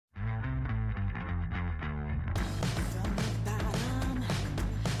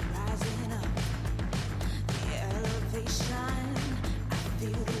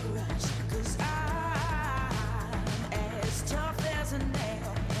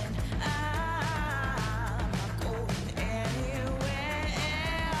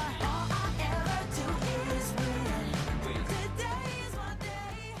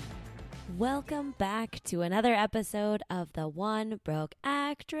Welcome back to another episode of the One Broke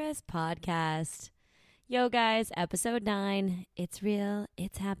Actress podcast. Yo guys, episode 9. It's real.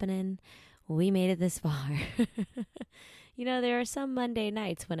 It's happening. We made it this far. There are some Monday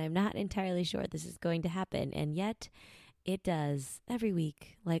nights when I'm not entirely sure this is going to happen, and yet it does every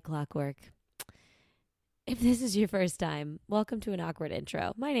week like clockwork. If this is your first time, welcome to an awkward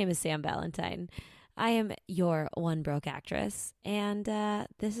intro. My name is Sam Valentine. I am your One Broke Actress, and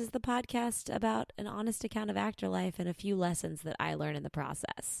this is the podcast about an honest account of actor life and a few lessons that I learned in the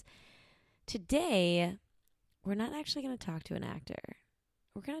process. Today, we're not actually going to talk to an actor.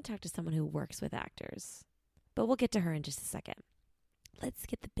 We're going to talk to someone who works with actors, but we'll get to her in just a second. Let's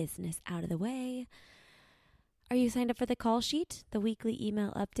get the business out of the way. Are you signed up for the call sheet, the weekly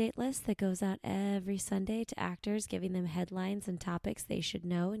email update list that goes out every Sunday to actors, giving them headlines and topics they should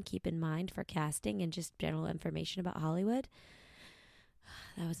know and keep in mind for casting and just general information about Hollywood?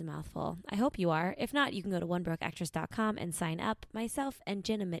 That was a mouthful. I hope you are. If not, you can go to onebrokeactress.com and sign up. Myself and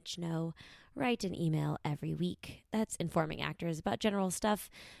Jenna Michno write an email every week. That's informing actors about general stuff.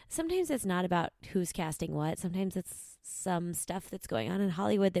 Sometimes it's not about who's casting what. Sometimes it's some stuff that's going on in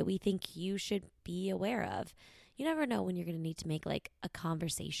Hollywood that we think you should be aware of. You never know when you're going to need to make like a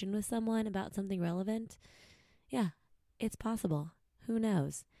conversation with someone about something relevant. Yeah, it's possible. Who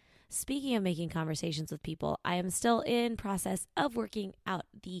knows? Speaking of making conversations with people, I am still in process of working out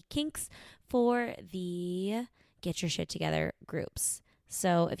the kinks for the Get Your Shit Together groups.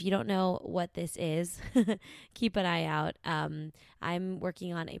 So if you don't know what this is, keep an eye out. I'm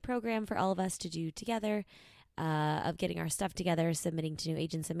working on a program for all of us to do together of getting our stuff together, submitting to new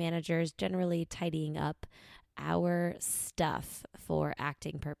agents and managers, generally tidying up our stuff for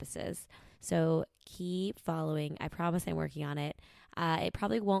acting purposes. So keep following. I promise I'm working on it. It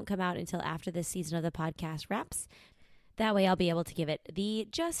probably won't come out until after this season of the podcast wraps. That way I'll be able to give it the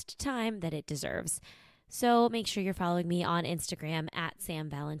just time that it deserves. So make sure you're following me on Instagram at Sam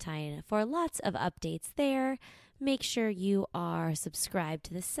Valentine for lots of updates there. Make sure you are subscribed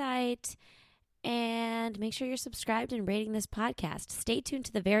to the site. And make sure you're subscribed and rating this podcast. Stay tuned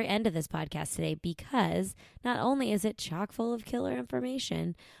to the very end of this podcast today because not only is it chock full of killer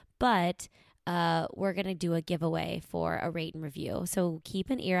information, but we're going to do a giveaway for a rate and review. So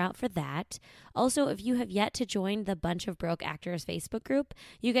keep an ear out for that. Also, if you have yet to join the Bunch of Broke Actors Facebook group,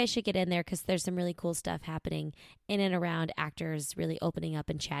 you guys should get in there because there's some really cool stuff happening in and around actors really opening up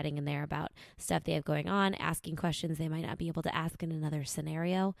and chatting in there about stuff they have going on, asking questions they might not be able to ask in another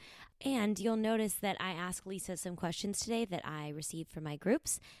scenario. And you'll notice that I asked Lisa some questions today that I received from my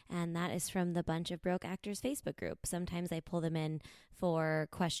groups, and that is from the Bunch of Broke Actors Facebook group. Sometimes I pull them in for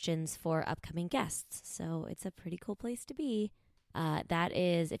questions for upcoming guests, so it's a pretty cool place to be. That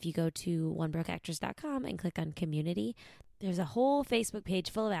is, if you go to onebrokeactress.com and click on community, there's a whole Facebook page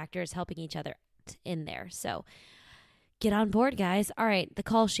full of actors helping each other out in there. So get on board, guys. All right, the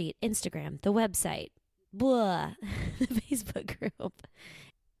call sheet, Instagram, the website, blah, the Facebook group.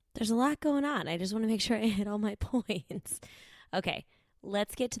 There's a lot going on. I just want to make sure I hit all my points. Okay,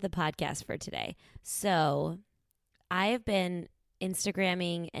 let's get to the podcast for today. So I have been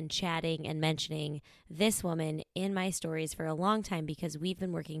Instagramming and chatting and mentioning this woman in my stories for a long time because we've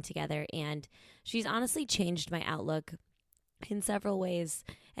been working together, and she's honestly changed my outlook in several ways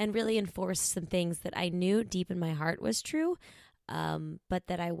and really enforced some things that I knew deep in my heart was true, but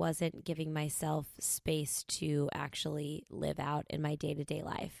that I wasn't giving myself space to actually live out in my day-to-day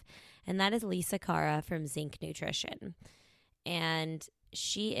life. And that is Lisa Cara from Zinc Nutrition. And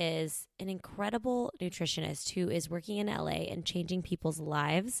she is an incredible nutritionist who is working in LA and changing people's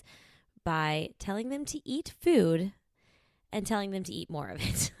lives by telling them to eat food and telling them to eat more of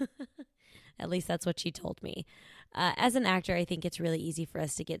it. At least that's what she told me. As an actor, I think it's really easy for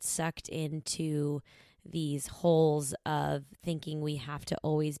us to get sucked into these holes of thinking we have to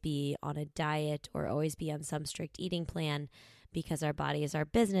always be on a diet or always be on some strict eating plan because our body is our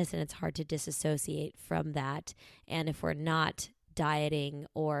business and it's hard to disassociate from that. And if we're not dieting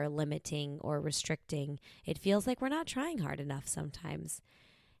or limiting or restricting, it feels like we're not trying hard enough sometimes.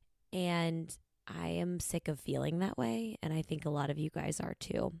 And I am sick of feeling that way, and I think a lot of you guys are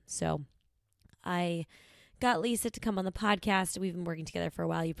too. So I got Lisa to come on the podcast. We've been working together for a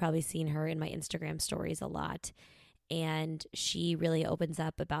while. You've probably seen her in my Instagram stories a lot. And she really opens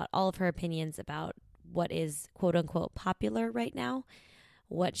up about all of her opinions about what is quote unquote popular right now,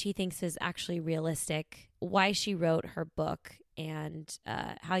 what she thinks is actually realistic, why she wrote her book, and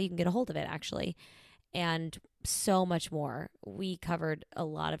how you can get a hold of it, actually, and so much more. We covered a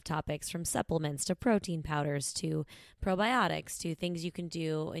lot of topics from supplements to protein powders to probiotics to things you can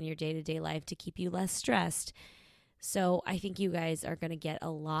do in your day-to-day life to keep you less stressed. So I think you guys are going to get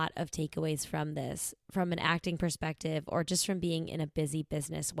a lot of takeaways from this, from an acting perspective or just from being in a busy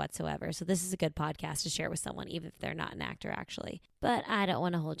business whatsoever. So this is a good podcast to share with someone, even if they're not an actor, actually. But I don't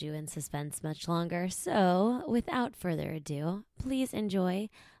want to hold you in suspense much longer. So without further ado, please enjoy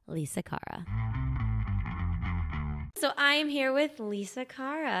Lisa Cara. So I am here with Lisa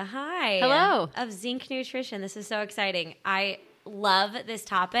Cara. Hi. Hello. Of Zinc Nutrition. This is so exciting. I love this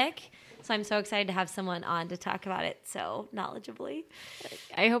topic. So I'm so excited to have someone on to talk about it so knowledgeably.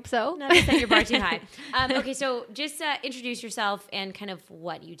 I hope so. Not to set your bar too high. Okay, so just introduce yourself and kind of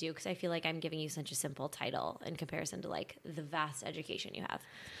what you do, because I feel like I'm giving you such a simple title in comparison to like the vast education you have.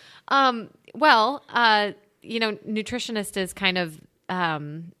 Nutritionist is kind of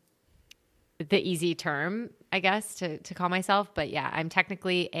the easy term, I guess, to call myself. But yeah, I'm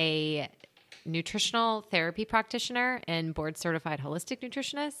technically a nutritional therapy practitioner and board certified holistic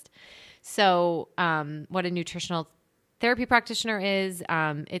nutritionist. So what a nutritional therapy practitioner is,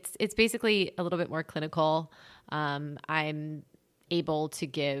 it's basically a little bit more clinical. I'm able to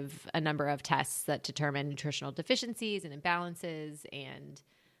give a number of tests that determine nutritional deficiencies and imbalances and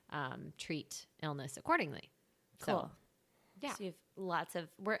treat illness accordingly. Cool. So, yeah. So you have lots of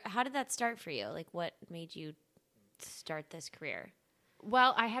how did that start for you? Like, what made you start this career?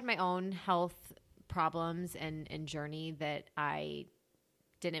 Well, I had my own health problems and journey that I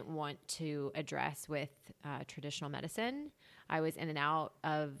didn't want to address with traditional medicine. I was in and out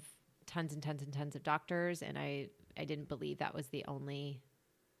of tons and tons and tons of doctors, and I didn't believe that was the only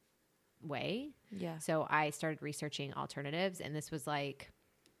way. Yeah. So I started researching alternatives, and this was like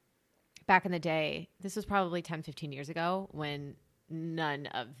back in the day. This was probably 10, 15 years ago when none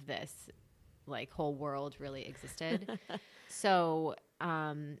of this like whole world really existed. So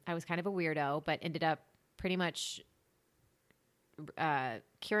I was kind of a weirdo, but ended up pretty much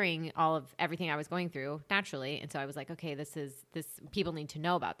curing all of everything I was going through naturally. And so I was like, okay, this people need to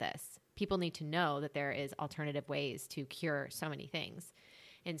know about this. People need to know that there is alternative ways to cure so many things.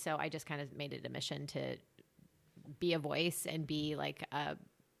 And so I just kind of made it a mission to be a voice and be like a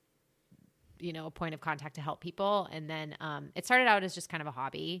point of contact to help people. And then it started out as just kind of a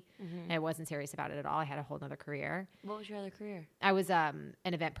hobby. Mm-hmm. I wasn't serious about it at all. I had a whole nother career. What was your other career? I was an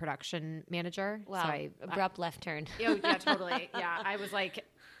event production manager. Wow. So abrupt left turn. Yeah, totally. Yeah. I was like,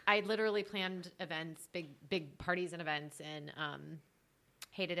 I literally planned events, big parties and events, and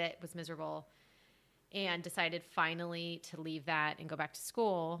hated it, was miserable, and decided finally to leave that and go back to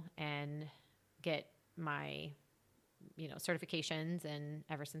school and get my, certifications. And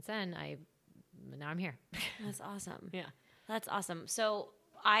ever since then, now I'm here. That's awesome. Yeah. That's awesome. So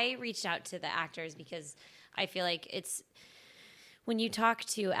I reached out to the actors because I feel like it's when you talk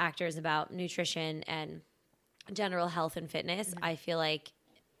to actors about nutrition and general health and fitness, mm-hmm. I feel like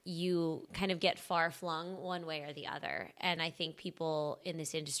you kind of get far flung one way or the other. And I think people in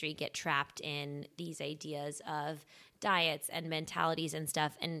this industry get trapped in these ideas of diets and mentalities and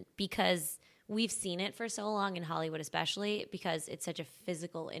stuff. And because we've seen it for so long in Hollywood, especially because it's such a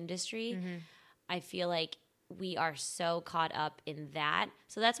physical industry, mm-hmm. I feel like we are so caught up in that.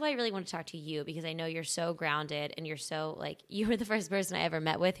 So that's why I really want to talk to you, because I know you're so grounded and you're so like, you were the first person I ever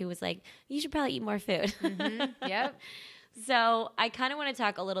met with who was like, you should probably eat more food. Mm-hmm. Yep. So I kind of want to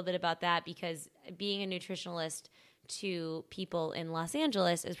talk a little bit about that, because being a nutritionalist to people in Los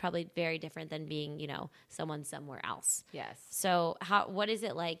Angeles is probably very different than being, someone somewhere else. Yes. So what is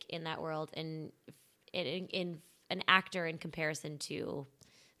it like in that world and in an actor in comparison to,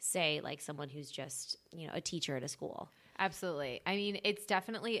 say, like someone who's just, a teacher at a school? Absolutely. I mean, it's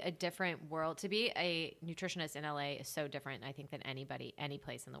definitely a different world. To be a nutritionist in LA is so different, I think, than any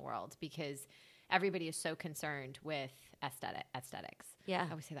place in the world, because everybody is so concerned with aesthetics. Yeah.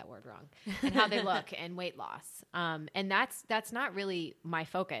 I always say that word wrong. And how they look and weight loss. And that's not really my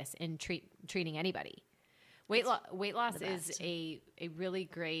focus in treating anybody. Weight loss is a really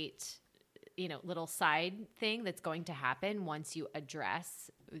great, little side thing that's going to happen once you address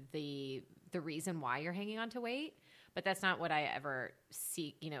the reason why you're hanging on to weight. But that's not what I ever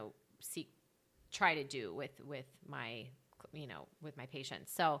try to do with my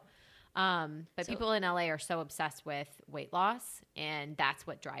patients. So, people in LA are so obsessed with weight loss, and that's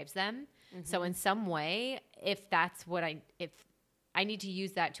what drives them. Mm-hmm. So in some way, if I need to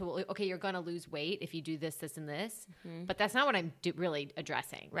use that tool, okay, you're going to lose weight if you do this, this, and this, mm-hmm. but that's not what I'm really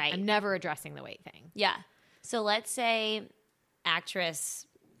addressing. Right. I'm never addressing the weight thing. Yeah. So let's say actress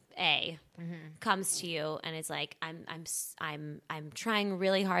A mm-hmm. comes to you and is like, I'm trying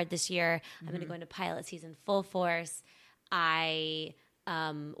really hard this year. Mm-hmm. I'm going to go into pilot season full force. I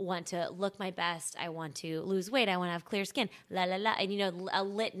want to look my best. I want to lose weight. I want to have clear skin. La la la, and a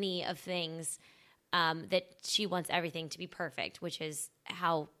litany of things. that she wants everything to be perfect, which is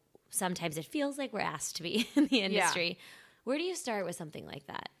how sometimes it feels like we're asked to be in the industry. Where do you start with something like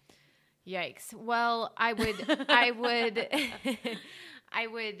that? Yikes. Well, I would I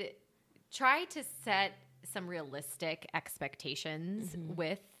would try to set some realistic expectations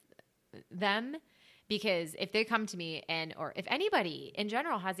with them, because if they come to me or if anybody in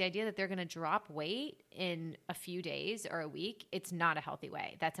general has the idea that they're going to drop weight in a few days or a week, it's not a healthy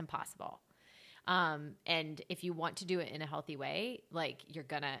way. That's impossible. And if you want to do it in a healthy way, like you're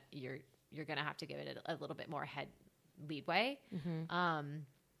gonna have to give it a little bit more leadway.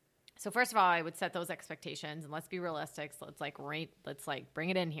 So first of all, I would set those expectations, and let's be realistic. So let's bring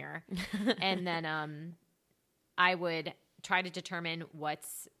it in here. And then, I would try to determine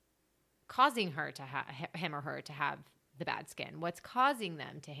what's causing him or her to have the bad skin. What's causing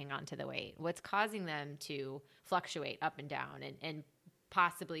them to hang on to the weight? What's causing them to fluctuate up and down and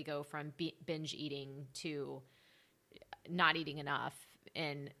possibly go from binge eating to not eating enough,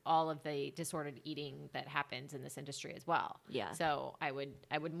 and all of the disordered eating that happens in this industry as well. Yeah. So I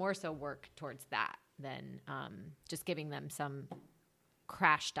would more so work towards that than just giving them some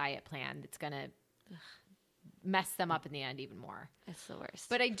crash diet plan that's going to mess them up in the end even more. It's the worst.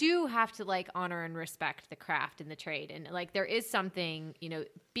 But I do have to honor and respect the craft and the trade. And there is something,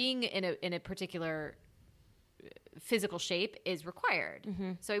 being in a particular physical shape is required.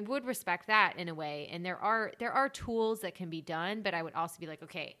 So I would respect that in a way. And there are tools that can be done, but I would also be like,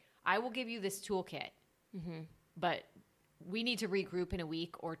 okay, I will give you this toolkit, but we need to regroup in a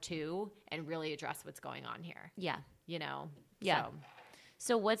week or two and really address what's going on here. Yeah. Yeah.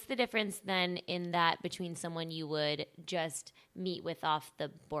 So what's the difference then in that between someone you would just meet with off the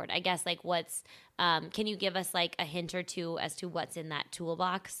board? I guess can you give us a hint or two as to what's in that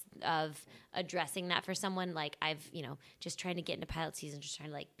toolbox of addressing that for someone? I've, just trying to get into pilot season, just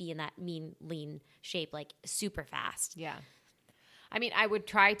trying to be in that mean, lean shape, super fast. Yeah. I mean, I would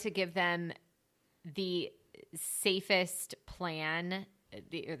try to give them the safest plan,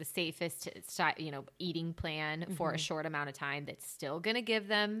 the safest, eating plan for a short amount of time that's still going to give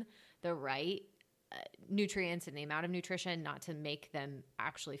them the right nutrients and the amount of nutrition, not to make them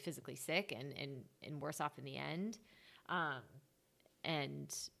actually physically sick and worse off in the end.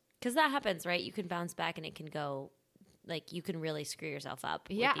 And because that happens, right? You can bounce back and it can go, you can really screw yourself up.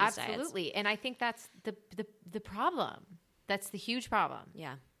 Yeah, with these absolutely. Diets. And I think that's the problem. That's the huge problem.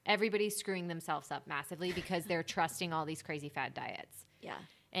 Yeah. Everybody's screwing themselves up massively because they're trusting all these crazy fad diets. Yeah.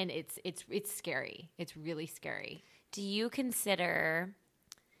 And it's scary. It's really scary. Do you consider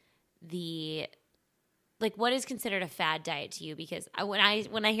what is considered a fad diet to you? Because when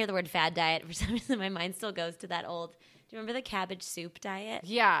I hear the word fad diet, for some reason my mind still goes to that old. Do you remember the cabbage soup diet?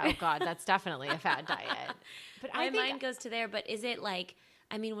 Yeah. Oh God, that's definitely a fad diet. But my mind goes to there. But is it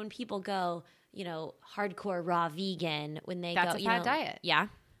when people go, hardcore raw vegan, when they that's go, a fad diet. Yeah.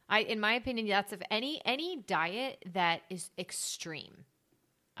 In my opinion, that's of any diet that is extreme.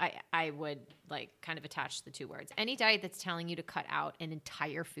 I would kind of attach the two words. Any diet that's telling you to cut out an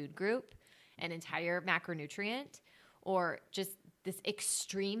entire food group, an entire macronutrient, or just this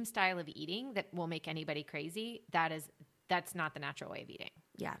extreme style of eating that will make anybody crazy, that's not the natural way of eating.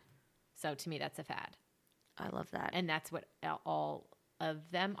 Yeah. So to me, that's a fad. I love that. And that's what all of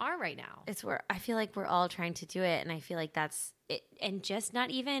them are right now. It's where I feel like we're all trying to do it, and I feel like that's it, and just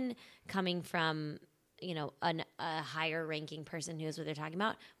not even coming from a higher ranking person who knows what they're talking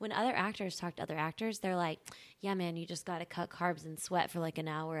about. When other actors talk to other actors, they're like, yeah, man, you just got to cut carbs and sweat for an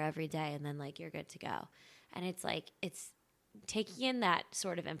hour every day, and then you're good to go. And it's taking in that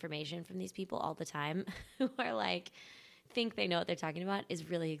sort of information from these people all the time who are think they know what they're talking about is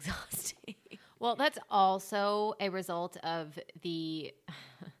really exhausting. Well, that's also a result of the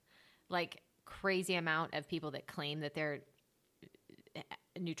crazy amount of people that claim that they're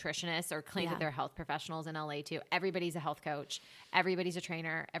nutritionists or claim that they're health professionals in LA too. Everybody's a health coach. Everybody's a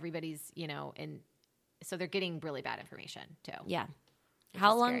trainer. Everybody's, and so they're getting really bad information too. Yeah.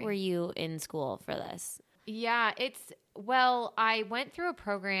 How long were you in school for this? Yeah, I went through a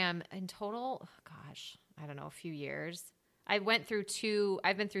program in total, I don't know, a few years. I've been through two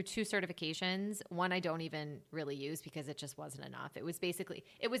certifications. One I don't even really use because it just wasn't enough. It was basically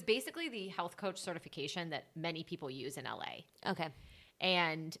the health coach certification that many people use in LA. Okay.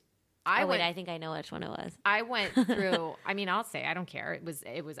 And I think I know which one it was. I went through, I'll say, I don't care. It was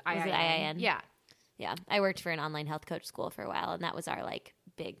IIN. Was it IIN? Yeah. Yeah. I worked for an online health coach school for a while, and that was our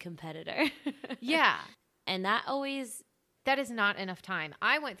big competitor. Yeah. And that is not enough time.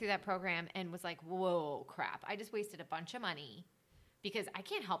 I went through that program and was like, whoa, crap. I just wasted a bunch of money because I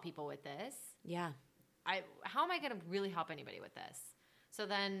can't help people with this. Yeah. How am I going to really help anybody with this? So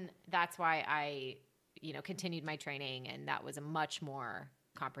then that's why I, continued my training, and that was a much more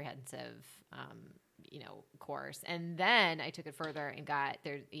comprehensive, course. And then I took it further and got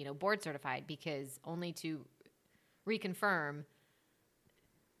board certified, because only to reconfirm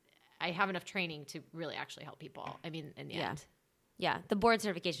I have enough training to really actually help people. I mean, in the end. Yeah, the board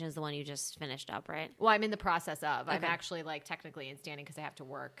certification is the one you just finished up, right? Well, I'm in the process of. Okay. I'm actually technically in standing because I have to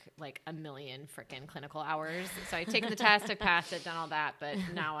work a million freaking clinical hours. So I've taken the test, I passed it, done all that, but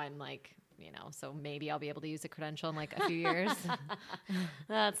now I'm so maybe I'll be able to use a credential in a few years.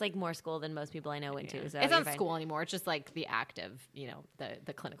 That's more school than most people I know went to. So it's not school anymore. It's just the active,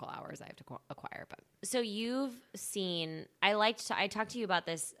 the clinical hours I have to acquire. But so you've seen. I talked to you about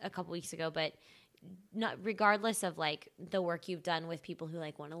this a couple weeks ago, but not regardless of the work you've done with people who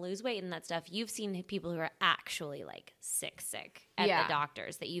want to lose weight and that stuff, you've seen people who are actually sick at the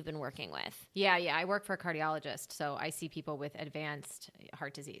doctors that you've been working with. Yeah. I work for a cardiologist, so I see people with advanced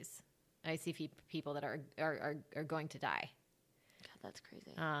heart disease. I see people that are going to die. God, that's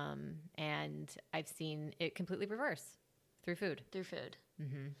crazy. And I've seen it completely reverse through food.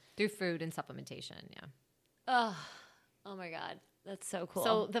 Mm-hmm. Through food and supplementation. Yeah. Oh my God. That's so cool.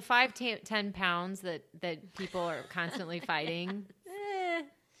 So the 5-10 pounds that people are constantly fighting.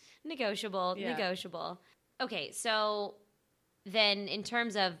 Negotiable. Okay. So then in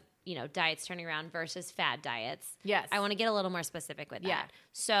terms of, diets turning around versus fad diets. Yes. I want to get a little more specific with that. Yeah.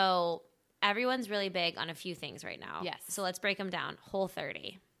 So everyone's really big on a few things right now. Yes. So let's break them down.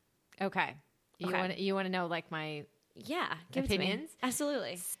 Whole30. Okay. You want to know my give opinions? It to me.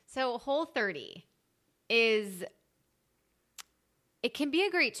 Absolutely. So Whole30 it can be a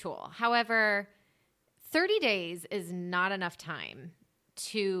great tool. However, 30 days is not enough time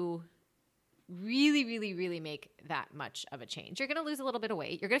to really, really, really make that much of a change. You're going to lose a little bit of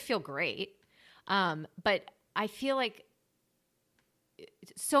weight. You're going to feel great. But I feel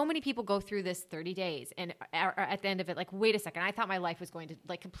so many people go through this 30 days and are at the end of it wait a second, I thought my life was going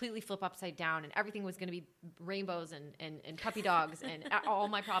to completely flip upside down and everything was going to be rainbows and puppy dogs and all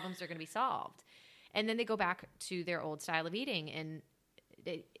my problems are going to be solved. And then they go back to their old style of eating, and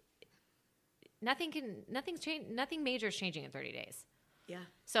nothing major is changing in 30 days. Yeah.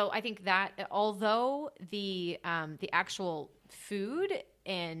 So I think that although the actual food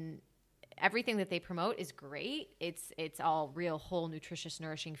and everything that they promote is great, it's all real, whole, nutritious,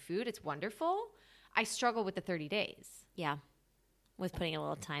 nourishing food. It's wonderful. I struggle with the 30 days. Yeah. With putting a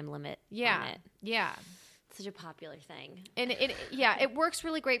little time limit on it. Yeah. Such a popular thing. And it works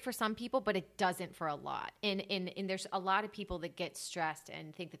really great for some people, but it doesn't for a lot. And there's a lot of people that get stressed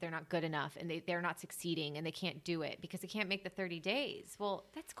and think that they're not good enough and they're not succeeding and they can't do it because they can't make the 30 days. Well,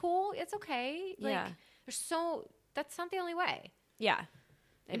 that's cool. It's okay. That's not the only way. Yeah.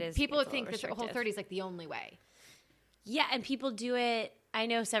 It is. People think that the Whole30 is the only way. Yeah, and people do it. I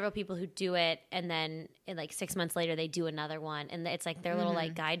know several people who do it, and then 6 months later they do another one, and it's their little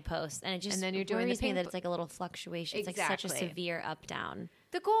guideposts, and it just worries me that it's a little fluctuation. It's such a severe up down.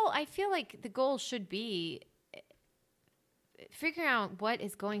 I feel the goal should be figuring out what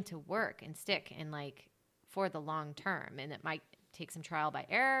is going to work and stick and for the long term, and it might take some trial by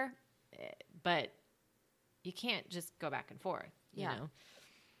error, but you can't just go back and forth. You know?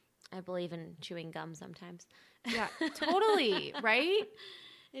 I believe in chewing gum sometimes. Yeah, totally. Right?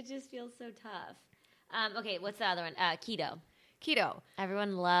 It just feels so tough. Okay, what's the other one? Keto.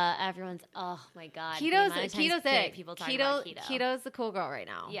 Everyone's, oh my God. Keto's it. People talk about keto. Keto's the cool girl right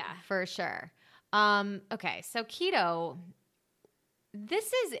now. Yeah. For sure. Okay, so keto, this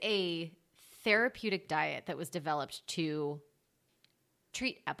is a therapeutic diet that was developed to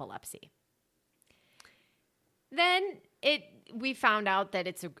treat epilepsy. Then we found out that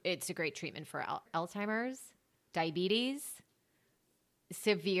it's a great treatment for Alzheimer's, diabetes,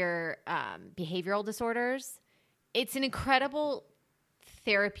 severe behavioral disorders. It's an incredible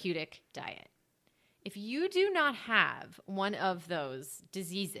therapeutic diet. If you do not have one of those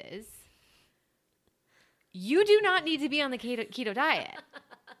diseases, you do not need to be on the keto diet.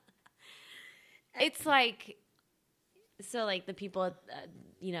 It's so the people,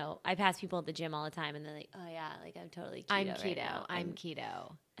 I pass people at the gym all the time, and they're like, "Oh yeah, I'm totally keto. I'm keto. Right now. I'm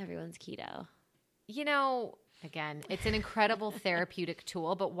keto. Everyone's keto." Again, it's an incredible therapeutic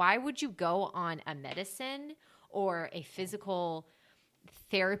tool, but why would you go on a medicine or a physical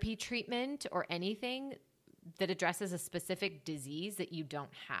therapy treatment or anything that addresses a specific disease that you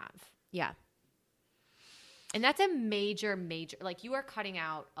don't have? Yeah. And that's a major, like you are cutting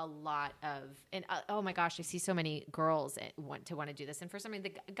out a lot of, and oh my gosh, I see so many girls want to do this. And for some reason,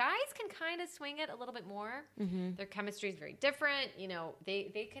 the guys can kind of swing it a little bit more. Mm-hmm. Their chemistry is very different. You know,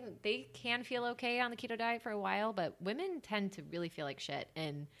 they can feel okay on the keto diet for a while, but women tend to really feel like shit.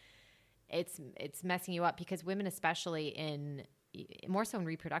 And it's messing you up because women, especially more so in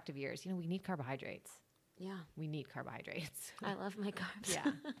reproductive years, you know, we need carbohydrates. Yeah. We need carbohydrates. I love my carbs.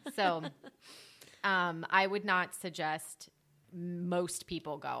 Yeah. So I would not suggest most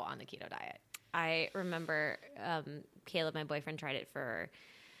people go on the keto diet. I remember Caleb, my boyfriend, tried it for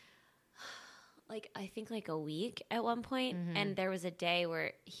I think a week at one point. Mm-hmm. And there was a day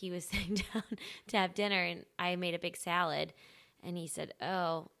where he was sitting down to have dinner and I made a big salad and he said,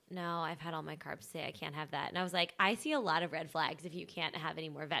 "Oh, no, I've had all my carbs today. I can't have that." And I was like, I see a lot of red flags if you can't have any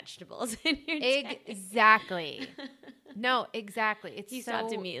more vegetables in your day. Exactly. No, exactly. He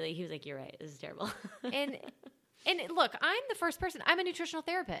stopped immediately. He was like, "You're right. This is terrible." And look, I'm the first person. I'm a nutritional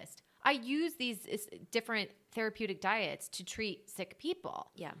therapist. I use these different therapeutic diets to treat sick people.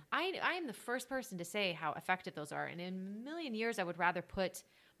 Yeah. I am the first person to say how effective those are. And in a million years, I would rather put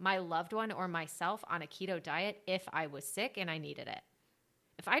my loved one or myself on a keto diet if I was sick and I needed it.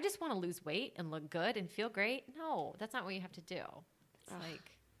 If I just want to lose weight and look good and feel great, no, that's not what you have to do.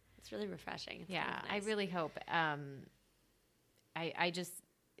 It's really refreshing. It's yeah, kind of nice. I really hope. I just,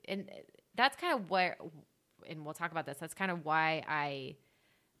 and that's kind of where, and we'll talk about this. That's kind of why I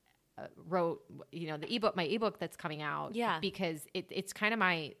wrote, my ebook that's coming out. Yeah, because it's kind of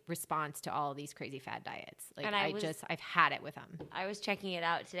my response to all of these crazy fad diets. Like and I've had it with them. I was checking it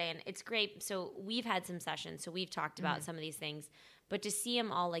out today, and it's great. So we've had some sessions, so we've talked about some of these things. But to see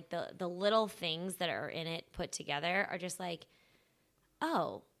them all, like the little things that are in it put together are just like,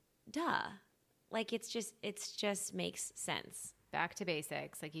 oh, duh. Like it just makes sense. Back to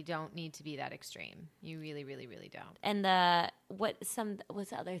basics. Like you don't need to be that extreme. You really, really, really don't. And what's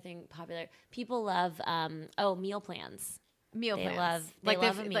the other thing popular? People love meal plans. They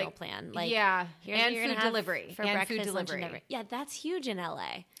love a meal plan. Like yeah, here's and what you're food gonna have delivery for and breakfast, food delivery. lunch, and yeah, that's huge in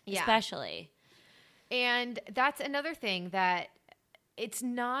LA, Yeah. especially. And that's another thing that it's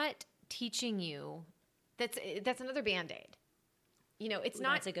not teaching you. That's another Band-Aid. You know, it's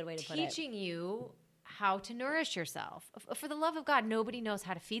not that's a good way to put it. Teaching you how to nourish yourself. For the love of God, nobody knows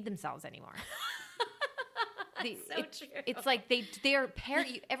how to feed themselves anymore. So true. It's like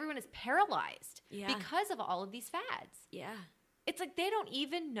everyone is paralyzed because of all of these fads. Yeah. It's like they don't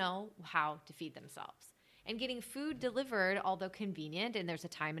even know how to feed themselves. And getting food delivered, although convenient, and there's a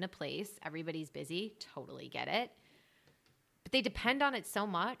time and a place, everybody's busy, totally get it. But they depend on it so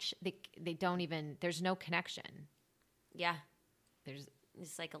much, they don't even, there's no connection. Yeah. There's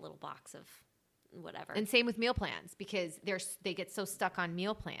just like a little box of whatever. And same with meal plans, because they get so stuck on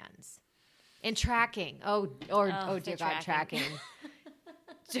meal plans. And tracking. Oh dear God, tracking.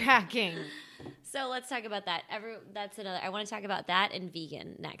 Tracking. So let's talk about that. That's another. I want to talk about that and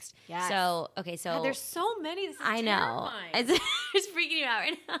vegan next. Yes. So okay. So God, there's so many. This is I know. It's freaking you out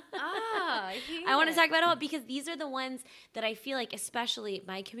right now. I want to talk about it all because these are the ones that I feel like, especially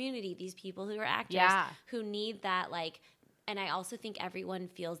my community, these people who are actors who need that like. And I also think everyone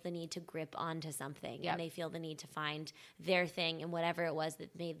feels the need to grip onto something and they feel the need to find their thing and whatever it was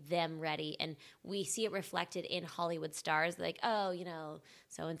that made them ready. And we see it reflected in Hollywood stars like, oh,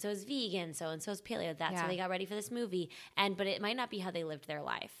 so-and-so's vegan, so-and-so's paleo. That's how they got ready for this movie. But it might not be how they lived their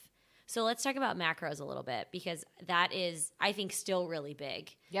life. So let's talk about macros a little bit because that is, I think, still really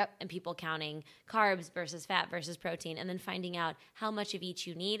big. Yep. And people counting carbs versus fat versus protein and then finding out how much of each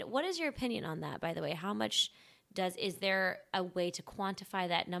you need. What is your opinion on that, by the way? How much... Is there a way to quantify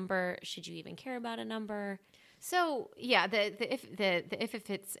that number? Should you even care about a number? So yeah, if it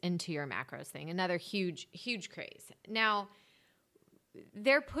fits into your macros thing, another huge craze. Now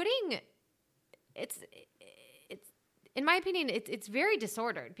they're putting it's in my opinion it's very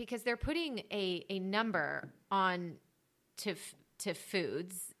disordered because they're putting a number on to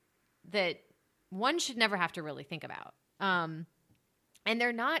foods that one should never have to really think about. And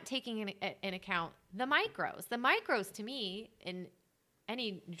they're not taking in account the micros. The micros, to me, in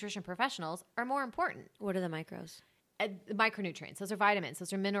any nutrition professionals, are more important. What are the micros? The micronutrients. Those are vitamins.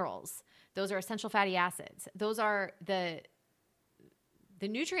 Those are minerals. Those are essential fatty acids. Those are the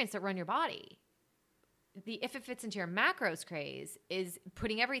nutrients that run your body. If it fits into your macros craze, is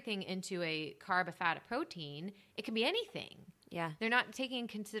putting everything into a carb, a fat, a protein. It can be anything. Yeah. They're not taking in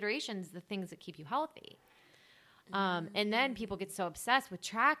considerations the things that keep you healthy. And then people get so obsessed with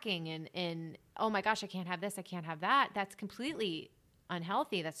tracking and oh my gosh, I can't have this, I can't have that. That's completely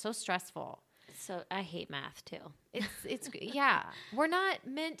unhealthy. That's so stressful. So I hate math too. It's yeah. We're not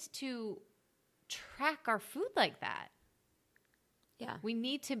meant to track our food like that. Yeah. We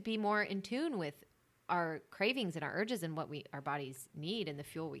need to be more in tune with our cravings and our urges and what our bodies need and the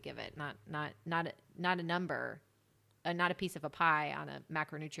fuel we give it, not a number, not a piece of a pie on a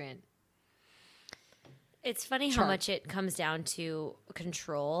macronutrient. It's funny how much it comes down to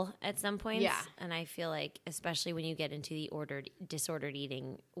control at some points. Yeah. And I feel like, especially when you get into the disordered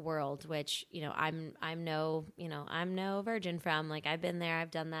eating world, which, I'm no virgin from. Like, I've been there,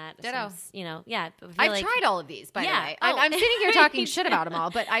 I've done that. Ditto. Since, yeah. I've tried all of these, by the way. I'm sitting here talking shit about them all,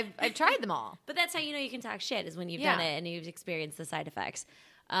 but I've tried them all. But that's how you can talk shit, is when you've done it and you've experienced the side effects.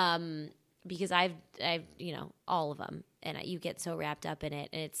 Because I've all of them, and you get so wrapped up in it,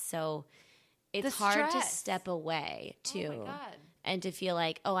 and it's hard to step away too. Oh my God. And to feel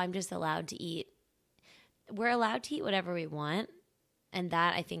like, I'm just allowed to eat. We're allowed to eat whatever we want. And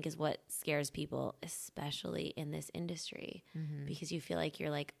that, I think, is what scares people, especially in this industry, because you feel like you're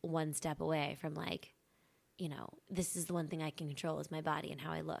like one step away from like, this is the one thing I can control is my body and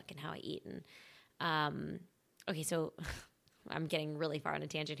how I look and how I eat. And okay, so I'm getting really far on a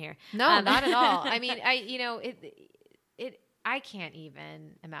tangent here. No, not at all. I mean, I can't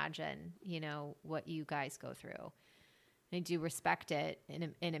even imagine, what you guys go through. I do respect it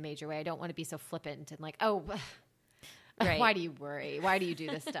in a major way. I don't want to be so flippant and like, right. Why do you worry? Why do you do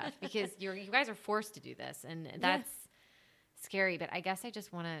this stuff? Because you guys are forced to do this, and that's scary. But I guess I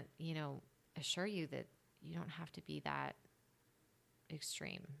just want to, assure you that you don't have to be that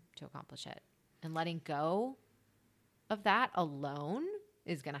extreme to accomplish it. And letting go of that alone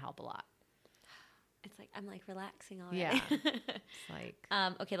is going to help a lot. It's like, I'm like relaxing already. Yeah. It's like,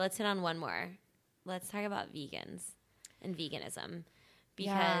 okay, let's hit on one more. Let's talk about vegans and veganism,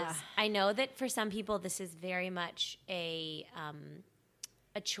 because I know that for some people, this is very much a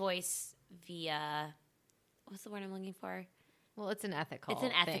choice via, what's the word I'm looking for? Well, it's an ethical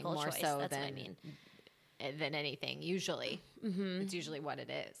choice. More so That's than, what I mean. Than anything. Usually. It's usually what it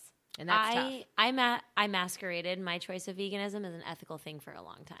is. And that's tough. I masqueraded my choice of veganism as an ethical thing for a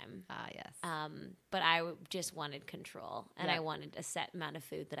long time. Yes. But I just wanted control, and I wanted a set amount of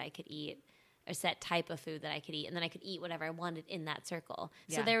food that I could eat, a set type of food that I could eat, and then I could eat whatever I wanted in that circle.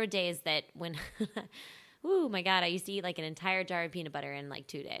 Yeah. So there were days that when, oh my God, I used to eat like an entire jar of peanut butter in like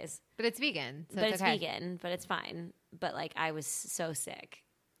 2 days. But it's vegan. So it's vegan, but it's fine. But like, I was so sick.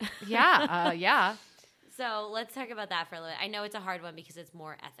 Yeah. Yeah. So let's talk about that for a little bit. I know it's a hard one because it's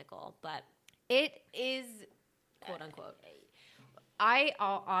more ethical, but it is, quote unquote. I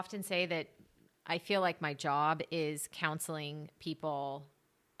often say that I feel like my job is counseling people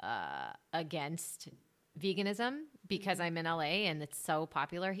against veganism because I'm in LA and it's so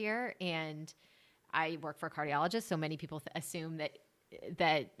popular here, and I work for a cardiologist, so many people assume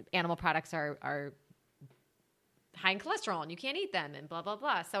that animal products are high in cholesterol and you can't eat them and blah, blah,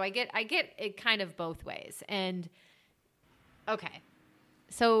 blah. So I get it kind of both ways. And okay.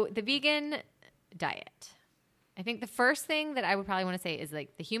 So the vegan diet, I think the first thing that I would probably want to say is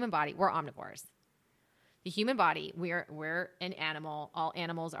like the human body, we're omnivores. The human body, we're an animal. All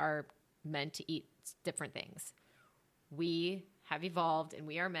animals are meant to eat different things. We have evolved and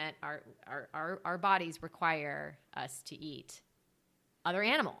we are meant, our bodies require us to eat other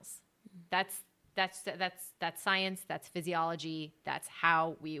animals. That's science, that's physiology, that's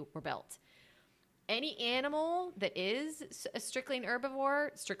how we were built. Any animal that is strictly an herbivore,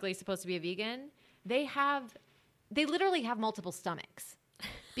 strictly supposed to be a vegan, they literally have multiple stomachs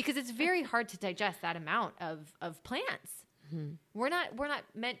because it's very hard to digest that amount of plants. Mm-hmm. We're not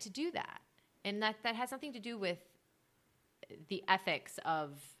meant to do that. And that has something to do with the ethics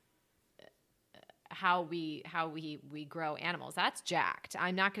of how we grow animals. That's jacked.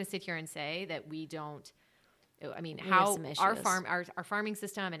 I'm not going to sit here and say that we don't. I mean, how our farming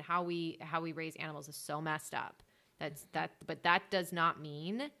system and how we raise animals is so messed up. But that does not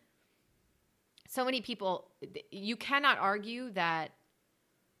mean. So many people, you cannot argue that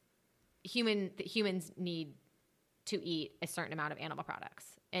humans need to eat a certain amount of animal products,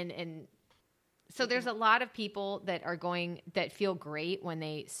 and so there's a lot of people that feel great when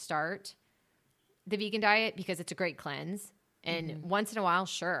they start the vegan diet because it's a great cleanse. And once in a while,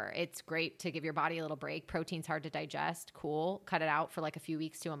 sure, it's great to give your body a little break. Protein's hard to digest. Cool. Cut it out for like a few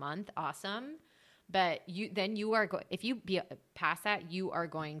weeks to a month. Awesome. But if you be past that, you are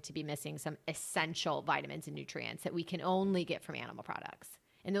going to be missing some essential vitamins and nutrients that we can only get from animal products.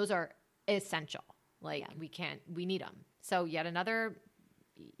 And those are essential. Like we need them. So yet another,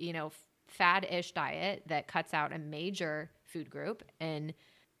 fad-ish diet that cuts out a major food group and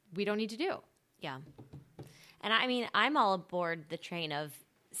we don't need to do. Yeah. And I mean, I'm all aboard the train of,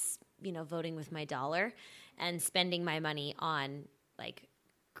 voting with my dollar and spending my money on like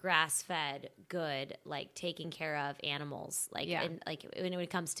grass-fed, good, like taking care of animals, like like when it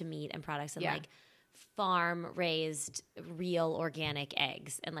comes to meat and products, and like farm-raised, real organic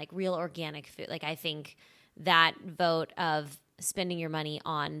eggs and like real organic food. Like I think that vote of spending your money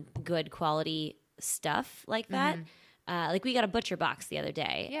on good quality stuff like that. Like we got a butcher box the other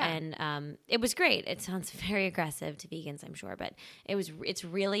day, and it was great. It sounds very aggressive to vegans, I'm sure, but it's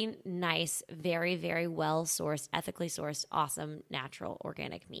really nice, very, very well sourced, ethically sourced, awesome, natural,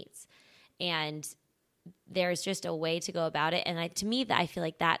 organic meats. And there's just a way to go about it. And to me, I feel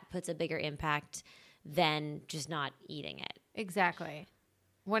like that puts a bigger impact than just not eating it. Exactly.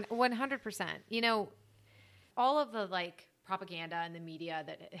 100%. You know, all of the like propaganda and the media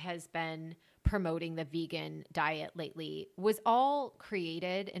that has been promoting the vegan diet lately was all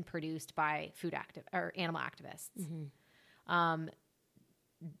created and produced by animal activists.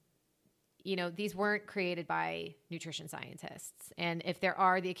 You know, these weren't created by nutrition scientists. And if there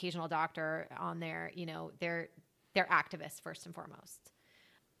are the occasional doctor on there, you know, they're activists first and foremost.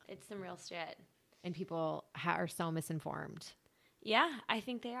 It's some real shit. And people are so misinformed. Yeah, I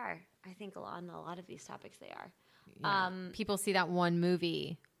think they are. I think on a lot of these topics they are. Yeah. People see that one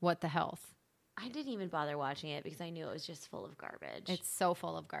movie, What the Health. I didn't even bother watching it because I knew it was just full of garbage. It's so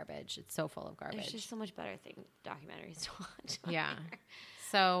full of garbage. There's just so much better documentaries to watch. Yeah.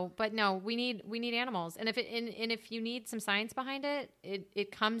 So, but no, we need animals, and if you need some science behind it,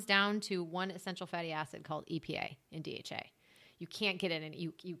 it comes down to one essential fatty acid called EPA and DHA. You can't get it, and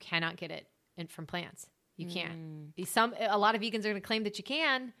you cannot get it from plants. You can't. A lot of vegans are going to claim that you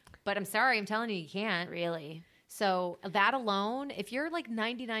can, but I'm sorry, I'm telling you can't. Really. So that alone, if you're like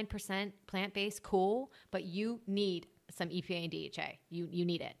 99% plant-based, cool, but you need some EPA and DHA. You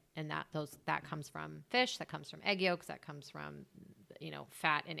need it. And that comes from fish, that comes from egg yolks, that comes from, you know,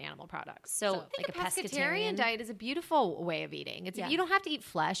 fat and animal products. So like a pescatarian diet is a beautiful way of eating. You don't have to eat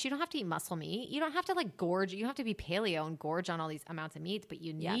flesh. You don't have to eat muscle meat. You don't have to like gorge. You don't have to be paleo and gorge on all these amounts of meats, but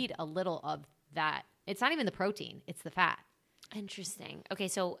you need a little of that. It's not even the protein. It's the fat. Interesting. Okay,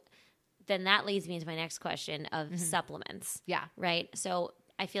 so then that leads me into my next question of supplements. Yeah. Right? So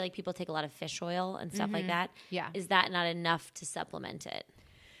I feel like people take a lot of fish oil and stuff like that. Yeah. Is that not enough to supplement it?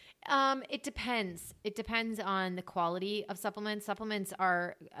 It depends. It depends on the quality of supplements. Supplements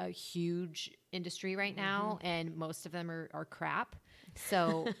are a huge industry right now, and most of them are crap.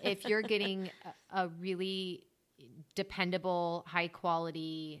 So if you're getting a really dependable, high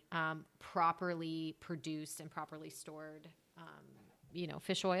quality, properly produced and properly stored,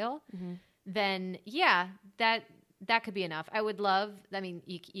 fish oil, then that could be enough.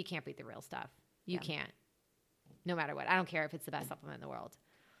 You can't beat the real stuff. You can't, no matter what. I don't care if it's the best supplement in the world.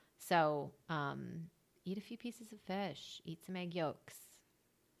 So, eat a few pieces of fish, eat some egg yolks,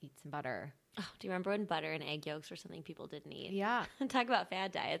 eat some butter. Oh, do you remember when butter and egg yolks were something people didn't eat? Yeah. Talk about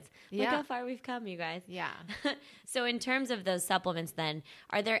fad diets. Look how far we've come, you guys. Yeah. So in terms of those supplements then,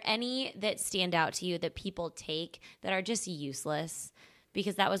 are there any that stand out to you that people take that are just useless?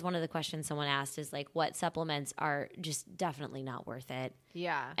 Because that was one of the questions someone asked, is like, what supplements are just definitely not worth it?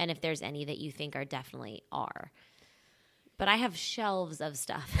 Yeah. And if there's any that you think definitely are. But I have shelves of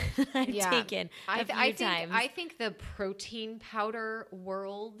stuff I've taken a few times. I think the protein powder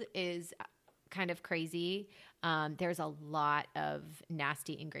world is kind of crazy. There's a lot of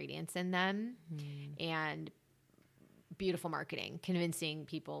nasty ingredients in them and beautiful marketing, convincing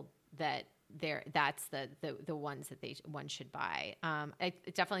people that that's the ones that one should buy. I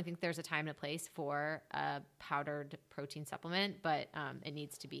definitely think there's a time and a place for a powdered protein supplement, but it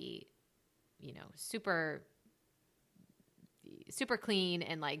needs to be, super clean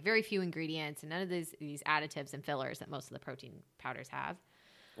and like very few ingredients and none of these additives and fillers that most of the protein powders have.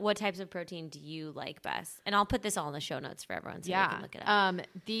 What types of protein do you like best? And I'll put this all in the show notes for everyone so they can look it up.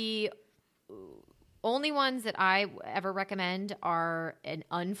 The only ones that I ever recommend are an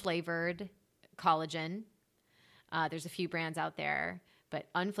unflavored collagen. There's a few brands out there, but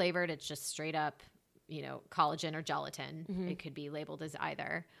unflavored, it's just straight up, collagen or gelatin. It could be labeled as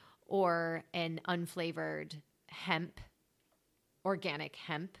either. Or an unflavored organic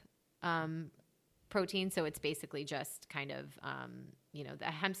hemp protein. So it's basically just kind of, the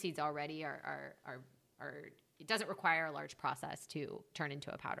hemp seeds already are it doesn't require a large process to turn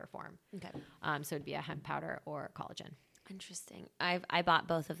into a powder form. Okay. So it'd be a hemp powder or collagen. Interesting. I bought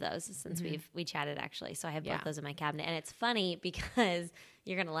both of those since we chatted actually. So I have both those in my cabinet. And it's funny because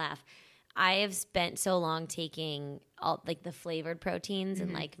you're going to laugh. I have spent so long taking all like the flavored proteins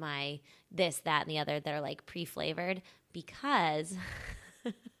and like my this, that, and the other that are like pre-flavored because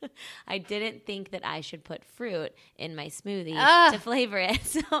I didn't think that I should put fruit in my smoothie Ugh. to flavor it.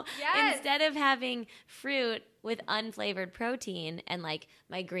 So Yes. instead of having fruit with unflavored protein and like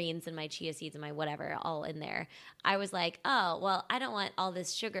my greens and my chia seeds and my whatever all in there, I was like, oh, well, I don't want all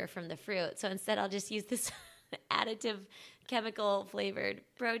this sugar from the fruit. So instead I'll just use this additive chemical flavored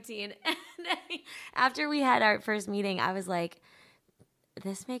protein. And after we had our first meeting, I was like,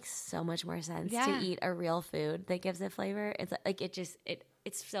 this makes so much more sense to eat a real food that gives it flavor. It's like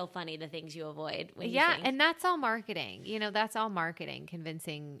it's so funny the things you avoid when you think. And that's all marketing. You know, that's all marketing,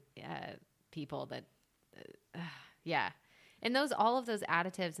 convincing people that and all of those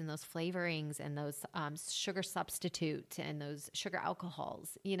additives and those flavorings and those sugar substitutes and those sugar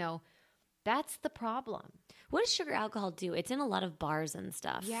alcohols, you know, that's the problem. What does sugar alcohol do? It's in a lot of bars and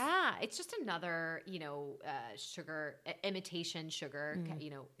stuff. Yeah, it's just another, you know, sugar imitation sugar. You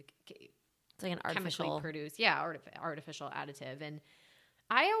know, it's like an artificial chemically produced, artificial additive. And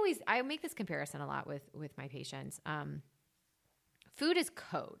I make this comparison a lot with my patients. Food is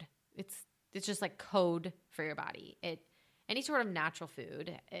code. It's just like code for your body. Any sort of natural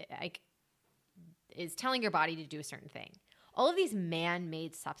food is telling your body to do a certain thing. All of these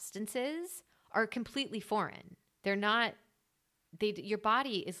man-made substances are completely foreign. They're not. Your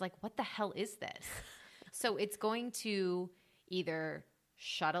body is like, what the hell is this? So it's going to either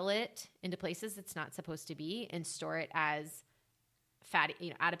shuttle it into places it's not supposed to be and store it as fatty,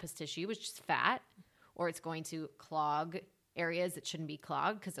 you know, adipose tissue, which is fat, or it's going to clog areas that shouldn't be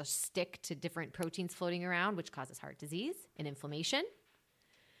clogged because they'll stick to different proteins floating around, which causes heart disease and inflammation.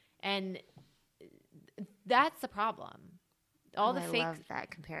 And that's the problem. I love that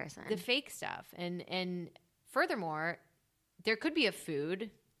comparison. The fake stuff. And furthermore, there could be a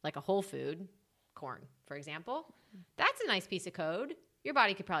food, like a whole food, corn, for example. That's a nice piece of code. Your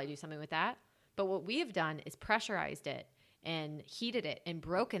body could probably do something with that. But what we have done is pressurized it and heated it and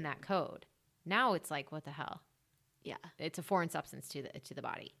broken that code. Now it's like, what the hell? Yeah. It's a foreign substance to the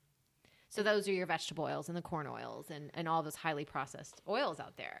body. So those are your vegetable oils and the corn oils and all those highly processed oils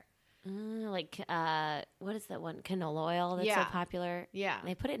out there. What is that one? Canola oil that's so popular. Yeah.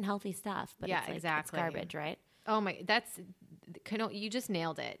 They put it in healthy stuff, but it's like, exactly. It's garbage, right? Oh my, canola, you just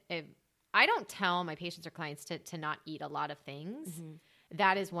nailed it. I don't tell my patients or clients to not eat a lot of things. Mm-hmm.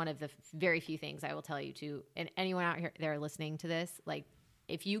 That is one of the very few things I will tell you to, and anyone out here there listening to this, like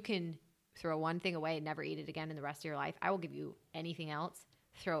if you can throw one thing away and never eat it again in the rest of your life, I will give you anything else.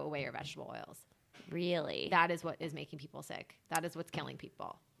 Throw away your vegetable oils. Really? That is what is making people sick. That is what's killing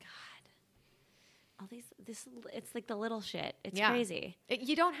people. All it's like the little shit. It's crazy.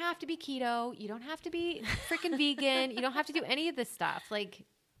 You don't have to be keto. You don't have to be freaking vegan. You don't have to do any of this stuff. Like,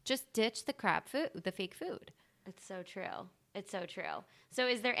 just ditch the crap food, the fake food. It's so true. It's so true. So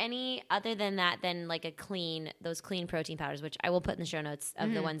is there any other than that, than like those clean protein powders, which I will put in the show notes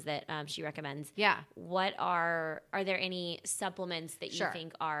of the ones that she recommends. Yeah. What are there any supplements that you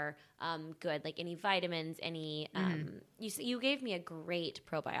think are good? Like any vitamins, any, you gave me a great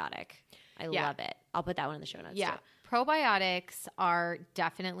probiotic. I love it. I'll put that one in the show notes too. Probiotics are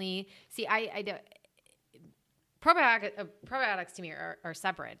definitely, probiotics to me are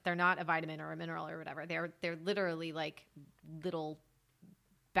separate. They're not a vitamin or a mineral or whatever. They're literally like little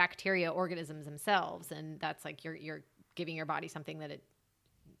bacteria organisms themselves, and that's like you're giving your body something that it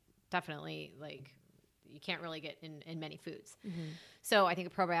definitely like you can't really get in many foods. Mm-hmm. So I think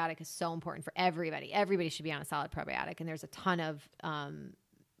a probiotic is so important for everybody. Everybody should be on a solid probiotic, and there's a ton of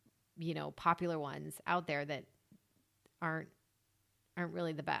popular ones out there that aren't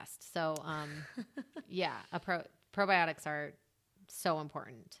really the best. So, probiotics are so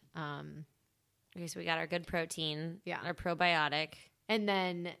important. Okay, so we got our good protein, our probiotic. And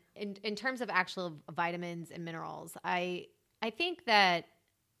then in terms of actual vitamins and minerals, I think that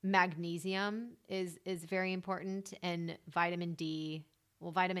magnesium is very important, and vitamin D,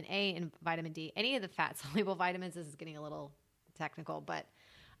 vitamin A and vitamin D, any of the fat-soluble vitamins, this is getting a little technical, but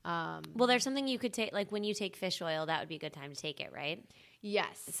there's something you could take, like when you take fish oil, that would be a good time to take it, right?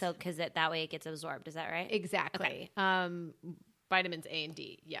 Yes. So, because that way it gets absorbed. Is that right? Exactly. Okay. Vitamins A and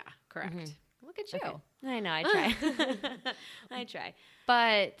D. Yeah, correct. Mm-hmm. Look at you. Okay. I know. I try. I try.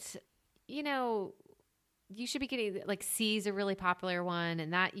 But, you should be getting, like, C is a really popular one,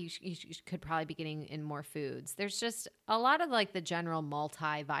 and that you could probably be getting in more foods. There's just a lot of, like, the general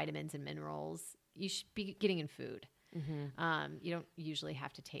multivitamins and minerals you should be getting in food. Mm-hmm. You don't usually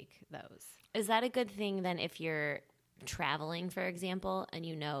have to take those. Is that a good thing then if you're traveling, for example, and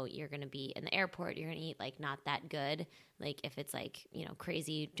you're going to be in the airport, you're going to eat like not that good, like if it's like,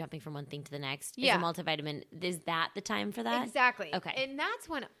 crazy jumping from one thing to the next, is a multivitamin, is that the time for that? Exactly. Okay. And that's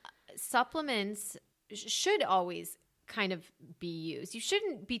when supplements should always kind of be used. You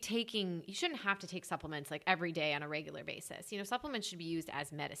shouldn't have to take supplements like every day on a regular basis. Supplements should be used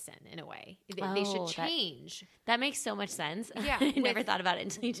as medicine in a way. They should change. That makes so much sense. Yeah. I never thought about it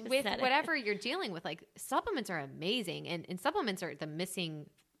until you just said it. With whatever you're dealing with, like supplements are amazing, and supplements are the missing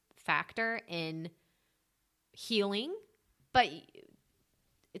factor in healing, but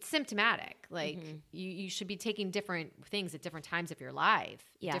it's symptomatic. Like you should be taking different things at different times of your life,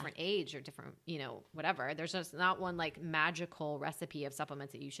 different age or different, whatever. There's just not one like magical recipe of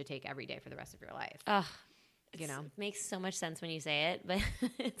supplements that you should take every day for the rest of your life. Ugh. It makes so much sense when you say it, but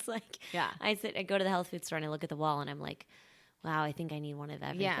it's like, I go to the health food store and I look at the wall and I'm like, wow, I think I need one of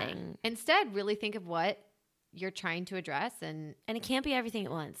everything. Yeah. Instead, really think of what you're trying to address, and it can't be everything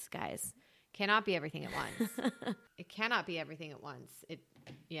at once, guys. Cannot be everything at once. It cannot be everything at once. It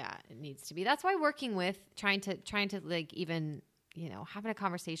needs to be. That's why working with trying to like even, having a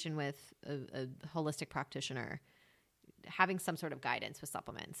conversation with a holistic practitioner, having some sort of guidance with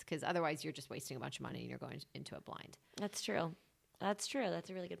supplements, because otherwise you're just wasting a bunch of money and you're going into it blind. That's true. That's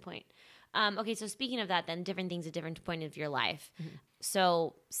a really good point. Okay, so speaking of that, then different things at different point of your life. Mm-hmm.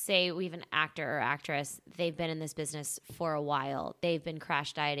 So say we have an actor or actress, they've been in this business for a while. They've been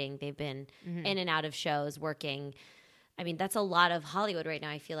crash dieting. They've been in and out of shows, working. I mean, that's a lot of Hollywood right now.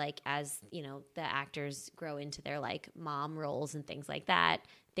 I feel like as, the actors grow into their like mom roles and things like that,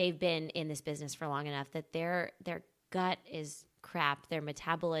 they've been in this business for long enough that their gut is crap. Their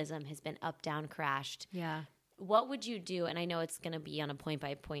metabolism has been up, down, crashed. Yeah. What would you do? And I know it's going to be on a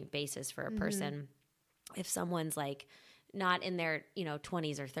point-by-point basis for a person. If someone's like not in their,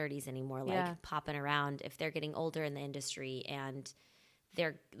 20s or 30s anymore, like popping around, if they're getting older in the industry and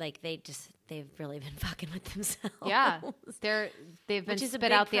they're like, they've really been fucking with themselves. Yeah. They've been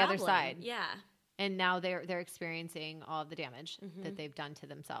spit out the other side. Yeah. And now they're experiencing all of the damage that they've done to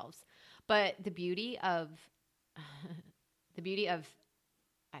themselves. But the beauty of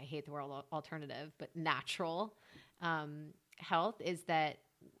I hate the word alternative, but natural health is that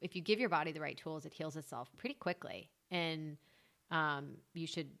if you give your body the right tools, it heals itself pretty quickly. And you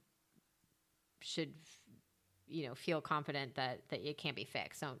should feel confident that it can't be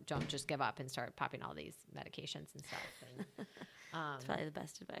fixed. Don't just give up and start popping all these medications and stuff. And, it's probably the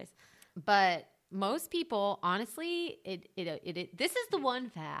best advice. But most people, honestly, this is the one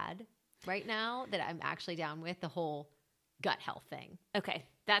fad right now that I'm actually down with, the whole gut health thing. Okay.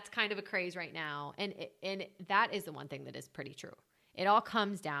 That's kind of a craze right now. And that is the one thing that is pretty true. It all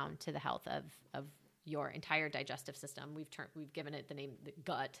comes down to the health of your entire digestive system. We've given it the name the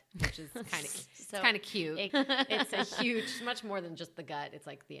gut, which is kind of cute. It's a huge, much more than just the gut. It's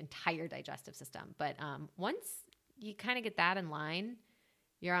like the entire digestive system. But once you kind of get that in line,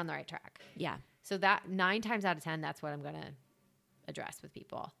 you're on the right track. Yeah. So that 9 times out of 10, that's what I'm going to address with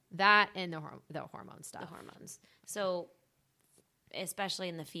people. That and the hormone stuff. The hormones. So especially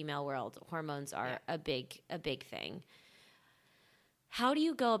in the female world, hormones are a big thing. How do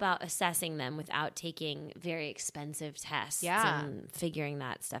you go about assessing them without taking very expensive tests and figuring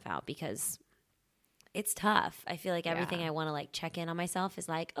that stuff out? Because it's tough. I feel like everything I want to like check in on myself is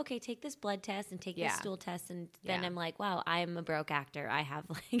like, okay, take this blood test and take this stool test. And then I'm like, wow, I'm a broke actor. I have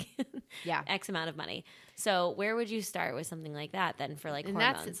like X amount of money. So where would you start with something like that then for like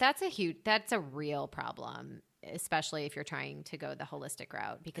hormones? That's a real problem, especially if you're trying to go the holistic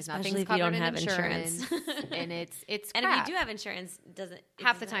route, because especially nothing's if you covered don't in have insurance. And it's and crap. if you do have insurance,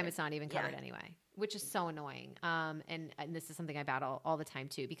 half the time it's not even covered anyway, which is so annoying. And this is something I battle all the time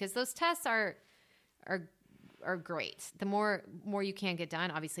too, because those tests are great. The more you can get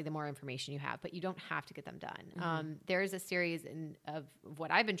done, obviously the more information you have, but you don't have to get them done. There's a series of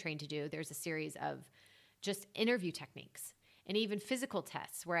what I've been trained to do. There's a series of just interview techniques and even physical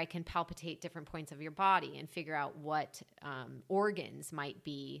tests where I can palpitate different points of your body and figure out what organs might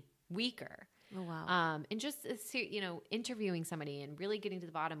be weaker. Oh, wow. And just, interviewing somebody and really getting to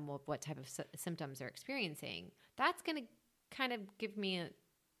the bottom of what type of symptoms they're experiencing, that's going to kind of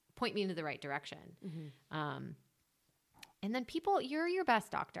point me into the right direction. And then you're your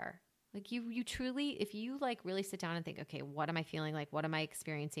best doctor. Like you truly, if you like really sit down and think, okay, what am I feeling like? What am I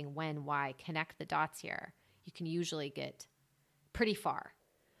experiencing? When, why? Connect the dots here. You can usually get pretty far.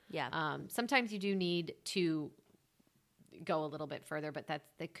 Yeah. Sometimes you do need to go a little bit further, but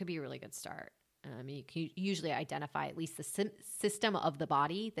that could be a really good start. You can usually identify at least the system of the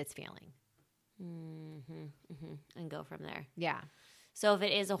body that's failing. And go from there. Yeah. So if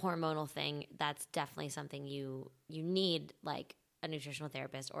it is a hormonal thing, that's definitely something you need like a nutritional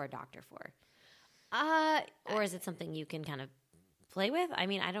therapist or a doctor for. Or is it something you can kind of play with? I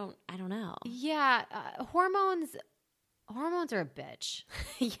mean, I don't know. Yeah, hormones are a bitch.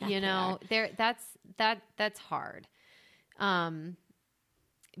 That's hard.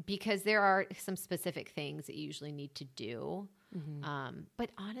 Because there are some specific things that you usually need to do.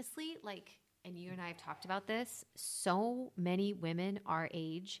 But honestly, like, and you and I have talked about this, so many women our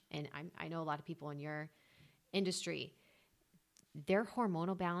age, and I know a lot of people in your industry, their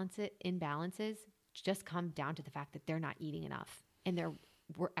hormonal imbalances just come down to the fact that they're not eating enough and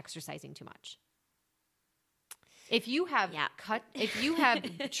we're exercising too much. If you have if you have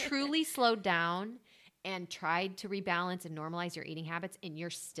truly slowed down and tried to rebalance and normalize your eating habits and you're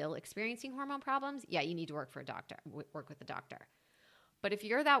still experiencing hormone problems, yeah, you need to work with a doctor. But if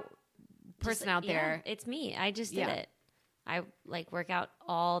you're that person out there, it's me. I just did it. I like work out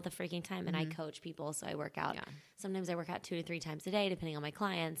all the freaking time, and I coach people. So I work out. Yeah. Sometimes I work out 2 to 3 times a day, depending on my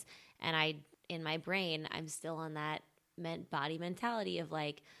clients. And in my brain, I'm still on that body mentality of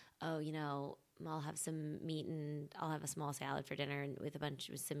like, oh, you know, I'll have some meat and I'll have a small salad for dinner and with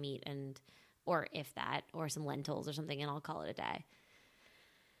some meat or if that, or some lentils or something, and I'll call it a day.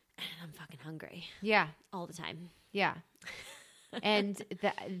 And I'm fucking hungry. Yeah. All the time. Yeah. And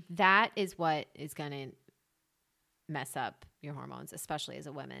that is what is going to mess up your hormones, especially as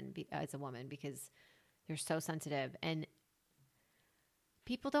a woman, because they're so sensitive. And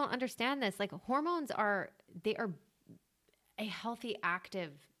people don't understand this. Like, hormones are a healthy,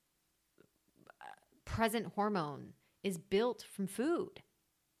 active, present hormone is built from food.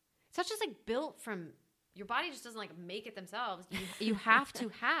 It's not just like built from, your body just doesn't like make it themselves. You have to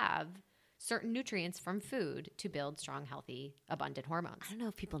have certain nutrients from food to build strong, healthy, abundant hormones. I don't know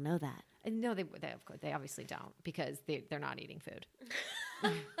if people know that. No, they obviously don't, because they're not eating food.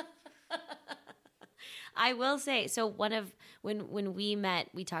 I will say, so when we met,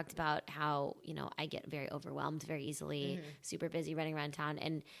 we talked about how, you know, I get very overwhelmed very easily, super busy running around town.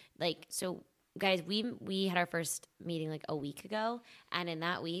 And like, so guys, we had our first meeting like a week ago. And in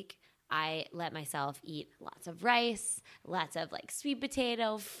that week, I let myself eat lots of rice, lots of like sweet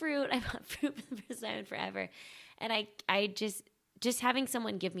potato, fruit. I bought fruit for the first time in forever. And I just having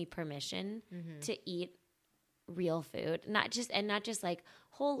someone give me permission to eat real food, not just like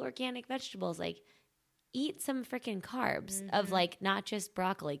whole organic vegetables, like eat some freaking carbs of like, not just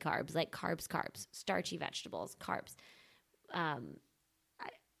broccoli carbs, like carbs, starchy vegetables, carbs.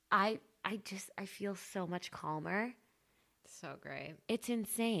 I feel so much calmer. So great. It's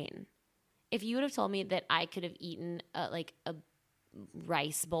insane. If you would have told me that I could have eaten a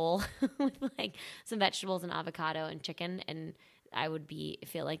rice bowl with like some vegetables and avocado and chicken, and I would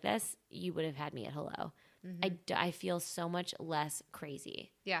feel like this, you would have had me at hello. I feel so much less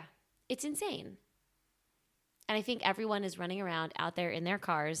crazy. Yeah. It's insane. And I think everyone is running around out there in their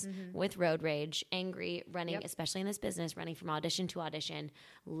cars with road rage, angry, running, especially in this business, running from audition to audition,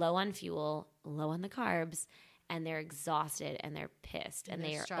 low on fuel, low on the carbs, and they're exhausted and they're pissed and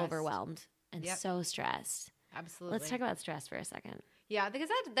they are overwhelmed and so stressed. Absolutely. Let's talk about stress for a second. Yeah, because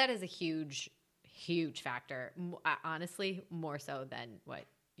that is a huge, huge factor. Honestly, more so than what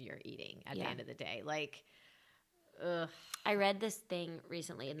you're eating at the end of the day. Like, ugh. I read this thing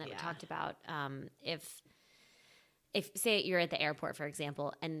recently, and that we talked about if say you're at the airport, for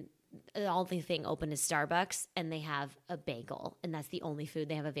example, and the only thing open is Starbucks and they have a bagel and that's the only food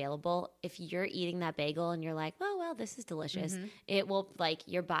they have available. If you're eating that bagel and you're like, oh, well, this is delicious, it will, like,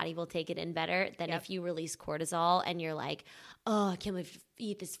 your body will take it in better than if you release cortisol and you're like, oh, I can't believe I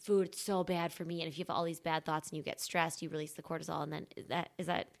eat this food. It's so bad for me. And if you have all these bad thoughts and you get stressed, you release the cortisol, and then is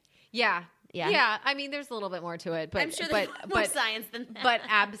that? Yeah. Yeah. I mean, there's a little bit more to it, but I'm sure there's more science than that. But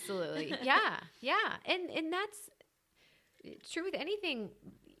absolutely. Yeah. And that's true with anything.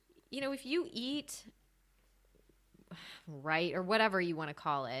 You know, if you eat right, or whatever you want to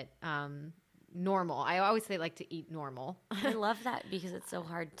call it, normal. I always say like to eat normal. I love that because it's so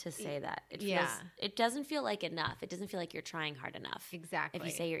hard to say that. It doesn't feel like enough. It doesn't feel like you're trying hard enough. Exactly. If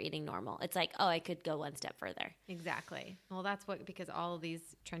you say you're eating normal, it's like, oh, I could go one step further. Exactly. Well, that's because all of these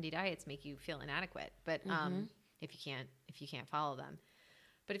trendy diets make you feel inadequate. But if you can't follow them,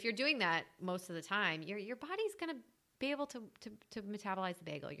 but if you're doing that most of the time, your body's gonna be able to metabolize the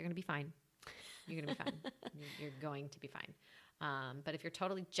bagel. You're going to be fine. You're going to be fine. You're going to be fine. But if you're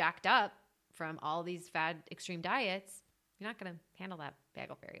totally jacked up from all these fad extreme diets, you're not going to handle that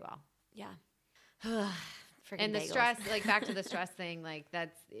bagel very well. Yeah. And the stress, like back to the stress thing, like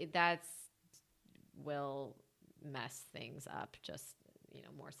that's will mess things up just,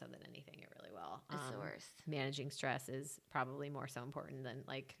 more so than anything. It really will. It's the worst. Managing stress is probably more so important than,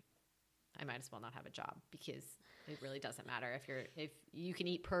 like, I might as well not have a job, because it really doesn't matter if you can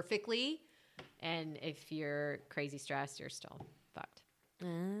eat perfectly, and if you're crazy stressed, you're still fucked.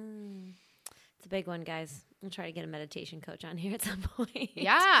 It's a big one, guys. I'll try to get a meditation coach on here at some point.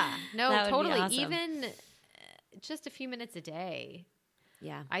 Yeah, no, totally. Awesome. Even just a few minutes a day.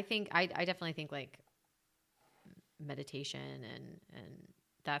 Yeah. I definitely think like meditation and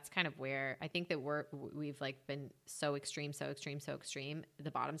that's kind of where I think that we've like been so extreme.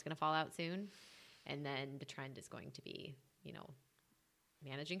 The bottom's going to fall out soon. And then the trend is going to be,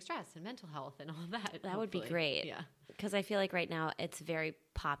 managing stress and mental health and all that. That would be great. Yeah. Because I feel like right now it's very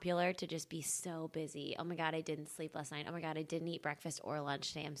popular to just be so busy. Oh my God, I didn't sleep last night. Oh my God, I didn't eat breakfast or lunch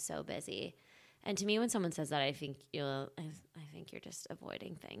today. I'm so busy. And to me, when someone says that, I think you're just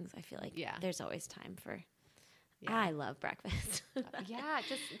avoiding things. I feel like there's always time for. Yeah. I love breakfast. Just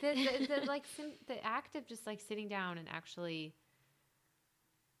the act of just like sitting down and actually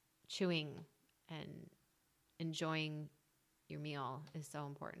chewing and enjoying your meal is so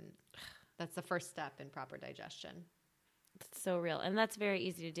important. That's the first step in proper digestion. It's so real. And that's very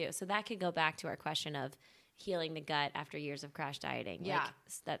easy to do. So that could go back to our question of healing the gut after years of crash dieting. Yeah. Like,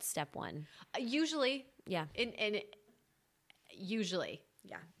 that's step one. Usually. Yeah. Usually.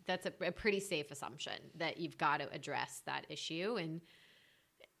 Yeah. That's a pretty safe assumption that you've got to address that issue. And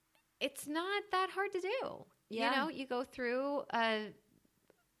it's not that hard to do. Yeah. You go through a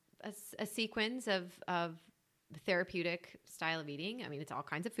sequence of therapeutic style of eating. I mean, it's all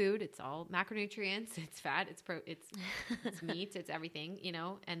kinds of food. It's all macronutrients. It's fat. It's meat. It's everything.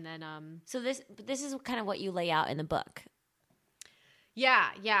 And then so this is kind of what you lay out in the book.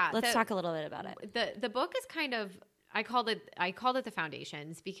 Yeah. Let's talk a little bit about it. The book is kind of I called it the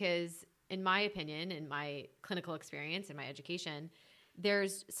foundations because, in my opinion, in my clinical experience, in my education,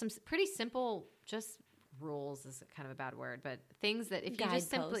 there's some pretty simple just rules is kind of a bad word, but things that if you just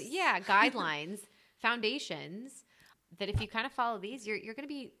simply guidelines. Foundations that if you kind of follow these, you're going to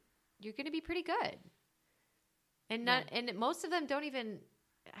be pretty good. And and most of them don't even,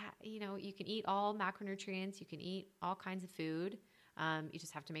 you can eat all macronutrients. You can eat all kinds of food. You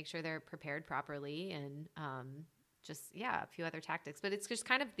just have to make sure they're prepared properly and a few other tactics. But it's just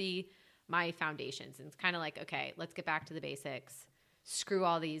kind of my foundations. And it's kind of like, okay, let's get back to the basics. Screw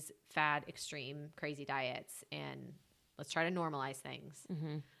all these fad, extreme, crazy diets, and let's try to normalize things.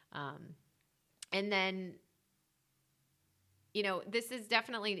 Mm-hmm. And then, this is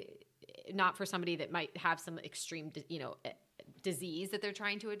definitely not for somebody that might have some extreme, disease that they're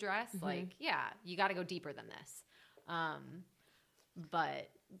trying to address. Mm-hmm. Like, you got to go deeper than this.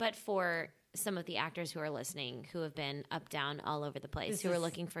 But for some of the actors who are listening, who have been up, down, all over the place, who are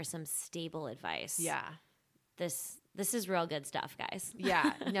looking for some stable advice. Yeah. This is real good stuff, guys.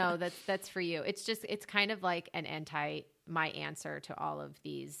 Yeah. No, that's for you. It's kind of like my answer to all of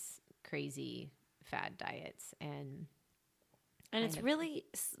these crazy fad diets and it's really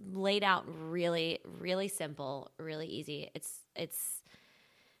laid out really, really simple, really easy. It's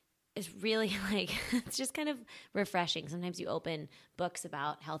really like it's just kind of refreshing. Sometimes you open books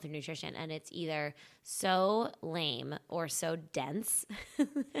about health or nutrition and it's either so lame or so dense.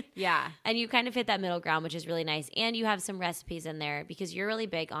 Yeah. And you kind of hit that middle ground, which is really nice. And you have some recipes in there because you're really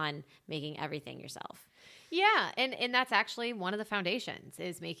big on making everything yourself. Yeah, and that's actually one of the foundations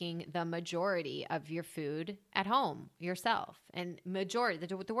is making the majority of your food at home yourself. And majority,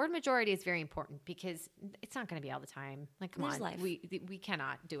 the word majority is very important because it's not going to be all the time. Like, come on, we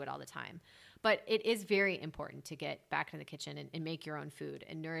cannot do it all the time. But it is very important to get back in the kitchen and make your own food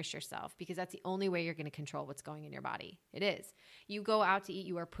and nourish yourself because that's the only way you're going to control what's going in your body. It is. You go out to eat,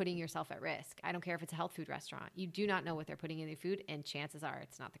 you are putting yourself at risk. I don't care if it's a health food restaurant. You do not know what they're putting in your food, and chances are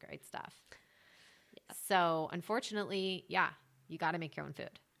it's not the great stuff. So unfortunately, you got to make your own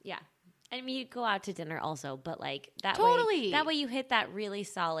food. Yeah. I mean, you go out to dinner also, but like that way you hit that really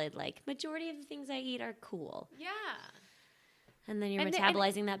solid, like majority of the things I eat are cool. Yeah. And then you're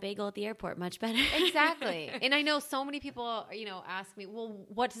metabolizing that bagel at the airport much better. Exactly. And I know so many people, ask me, well,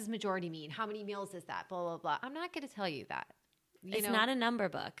 what does majority mean? How many meals is that? Blah, blah, blah. I'm not going to tell you that. It's not a number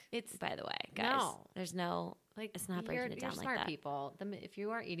book. It's, by the way, guys. No. There's no, like, it's not breaking it down like that. You're smart people. If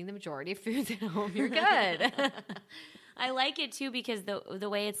you are eating the majority of foods at home, you're good. I like it too because the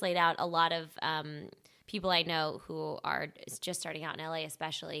way it's laid out, a lot of people I know who are just starting out in LA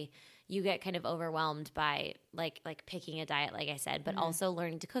especially, you get kind of overwhelmed by like picking a diet, like I said, but also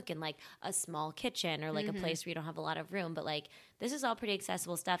learning to cook in like a small kitchen or like a place where you don't have a lot of room. But like this is all pretty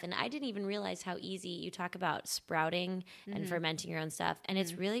accessible stuff. And I didn't even realize how easy you talk about sprouting and fermenting your own stuff. And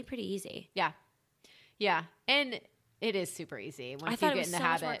it's really pretty easy. Yeah. Yeah. And it is super easy once I thought you get it was in the so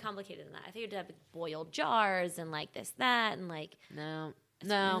habit. much more complicated than that. I thought you'd have boiled jars and like this, that, and like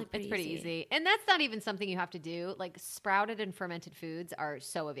it's pretty easy. And that's not even something you have to do. Like sprouted and fermented foods are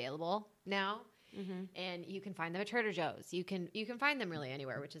so available now. Mm-hmm. And you can find them at Trader Joe's. You can find them really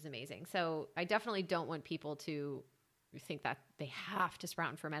anywhere, which is amazing. So I definitely don't want people to think that they have to sprout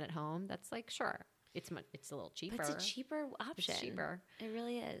and ferment at home. That's like, sure. It's a little cheaper. But it's a cheaper option. It's cheaper. It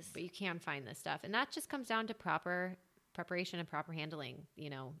really is. But you can find this stuff. And that just comes down to proper preparation and proper handling. You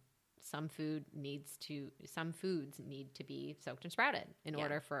know, some foods need to be soaked and sprouted in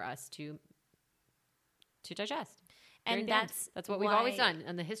order for us to digest. And that's what we've always done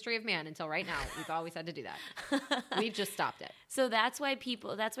in the history of man until right now. We've always had to do that. We've just stopped it. So that's why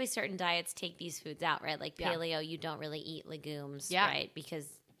certain diets take these foods out, right? Like paleo, you don't really eat legumes, right? Because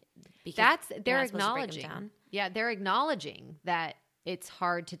they're acknowledging. Yeah, they're acknowledging that it's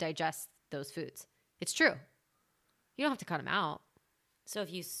hard to digest those foods. It's true. You don't have to cut them out. So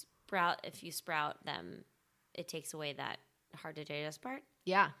if you sprout them, it takes away that hard to digest part?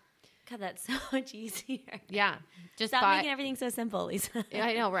 Yeah. God, that's so much easier. Yeah. Just stop making everything so simple, Lisa.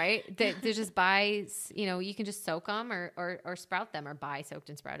 I know, right? They just buy, you can just soak them or sprout them or buy soaked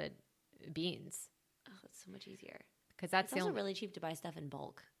and sprouted beans. Oh, it's so much easier. Because that's also really cheap to buy stuff in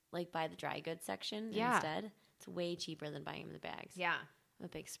bulk. Like buy the dry goods section instead. It's way cheaper than buying them in the bags. Yeah. I'm a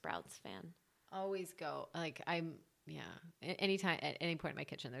big Sprouts fan. Always go. Like anytime, at any point in my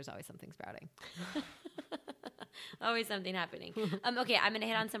kitchen, there's always something sprouting. Always something happening. Okay, I'm going to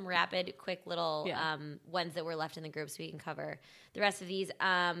hit on some rapid, quick little ones that were left in the group so we can cover the rest of these.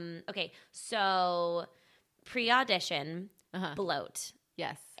 Okay, so pre-audition, bloat.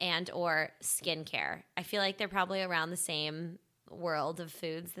 Yes. And or skincare. I feel like they're probably around the same world of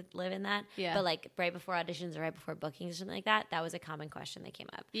foods that live in that. Yeah. But like right before auditions or right before bookings or something like that, that was a common question that came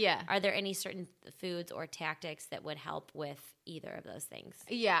up. Yeah. Are there any certain foods or tactics that would help with either of those things?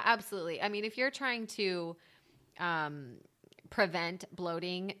 Yeah, absolutely. I mean, if you're trying to prevent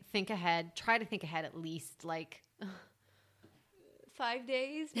bloating, think ahead. Try to think ahead at least like 5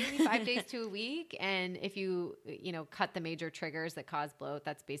 days, maybe 5 days to a week. And if you cut the major triggers that cause bloat,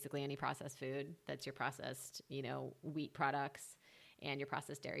 that's basically any processed food. That's your processed, wheat products and your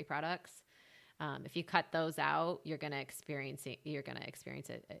processed dairy products. If you cut those out, you're going to experience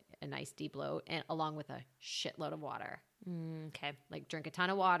a nice deep bloat, and along with a shitload of water. Okay. Like drink a ton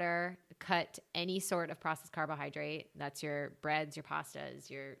of water, cut any sort of processed carbohydrate. That's your breads, your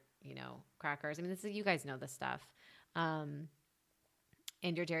pastas, your, crackers. I mean, you guys know this stuff. And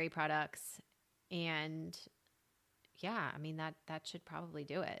your dairy products. And yeah, I mean, that should probably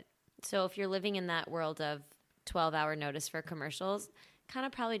do it. So if you're living in that world of 12-hour notice for commercials, kind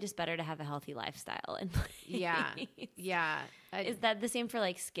of probably just better to have a healthy lifestyle in place. Yeah. Yeah. Is that the same for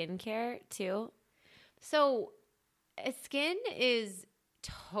like skincare too? So skin is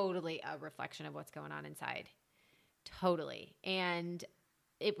totally a reflection of what's going on inside. Totally. And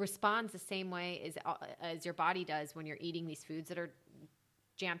it responds the same way as your body does when you're eating these foods that are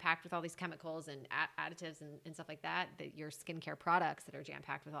jam-packed with all these chemicals and additives and stuff like that, that your skincare products that are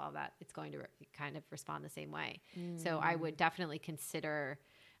jam-packed with all of that, it's going to kind of respond the same way. So I would definitely consider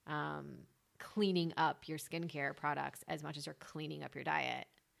cleaning up your skincare products as much as you're cleaning up your diet.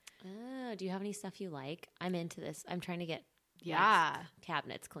 Oh, do you have any stuff you like? I'm into this. I'm trying to get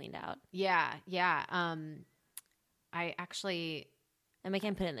cabinets cleaned out. Yeah. I actually... And we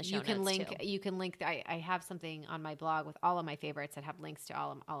can put it in the show notes too. You can link. I have something on my blog with all of my favorites that have links to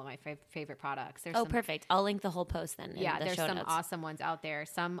all of my favorite products. Perfect. I'll link the whole post then. There's some awesome ones out there.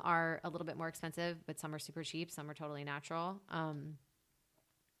 Some are a little bit more expensive, but some are super cheap. Some are totally natural.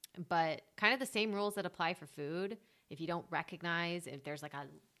 But kind of the same rules that apply for food. If you don't recognize, if there's like a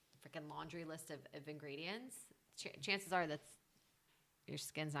freaking laundry list of ingredients, chances are that your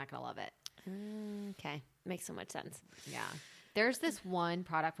skin's not going to love it. Okay. Makes so much sense. Yeah. There's this one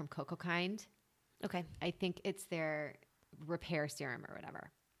product from Coco Kind. Okay. I think it's their repair serum or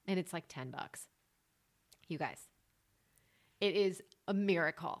whatever. And it's like $10. You guys, it is a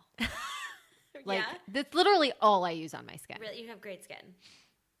miracle. That's literally all I use on my skin. Really? You have great skin.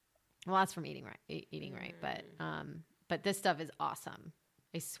 Well, that's from eating right. But this stuff is awesome.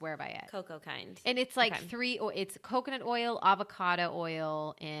 I swear by it. Coco Kind. And it's like it's coconut oil, avocado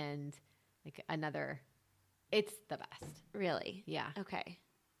oil, and like another. It's the best. Really? Yeah. Okay.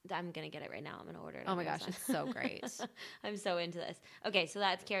 I'm going to get it right now. I'm going to order it. Oh my gosh, it's so great. I'm so into this. Okay, so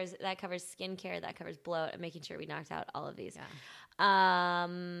that covers skincare, that covers bloat, and making sure we knocked out all of these.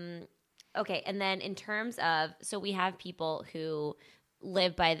 Yeah. Okay, and then in terms of, so we have people who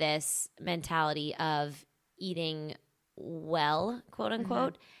live by this mentality of eating well, quote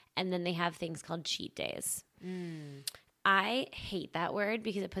unquote, and then they have things called cheat days. I hate that word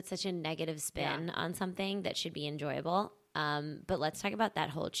because it puts such a negative spin on something that should be enjoyable. But let's talk about that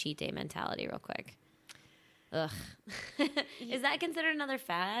whole cheat day mentality real quick. Ugh. Is that considered another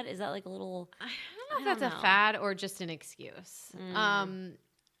fad? Is that like a little... I don't know if that's a fad or just an excuse. I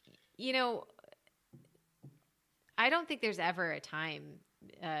don't think there's ever a time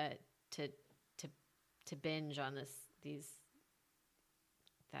to to binge on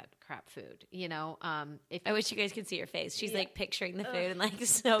that crap food, if I wish you guys could see her face. She's like picturing the food and like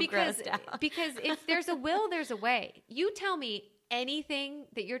so grossed out. Because if there's a will, there's a way. You tell me anything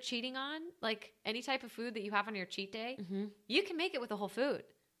that you're cheating on, like any type of food that you have on your cheat day, you can make it with a whole food.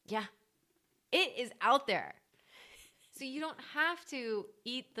 Yeah. It is out there. So you don't have to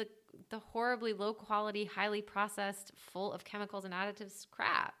eat the horribly low quality, highly processed, full of chemicals and additives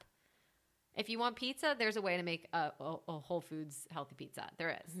crap. If you want pizza, there's a way to make a Whole Foods healthy pizza.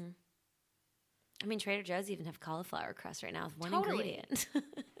 There is. I mean, Trader Joe's even have cauliflower crust right now with one Totally. ingredient.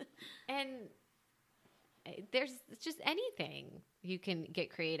 And there's just anything you can get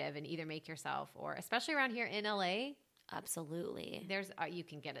creative and either make yourself, or especially around here in LA, Absolutely. there's you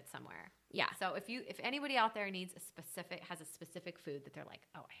can get it somewhere. Yeah. So if anybody out there has a specific food that they're like,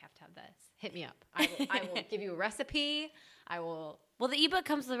 oh, I have to have this, hit me up. I will give you a recipe. Well, the ebook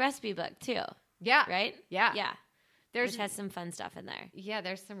comes with a recipe book too. Yeah. Right? Yeah. Yeah. Which Which has some fun stuff in there. Yeah,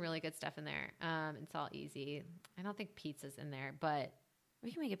 there's some really good stuff in there. It's all easy. I don't think pizza's in there, but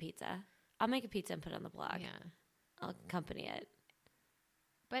We can make a pizza. I'll make a pizza and put it on the blog. yeah. I'll accompany it.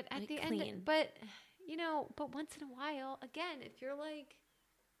 But at Like the clean. end, but once in a while, again, if you're like,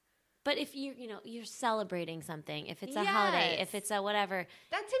 But if you're celebrating something, if it's a holiday, if it's a whatever,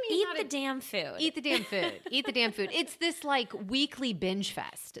 that to me eat is not the damn food. Eat the damn food. Eat the damn food. It's this like weekly binge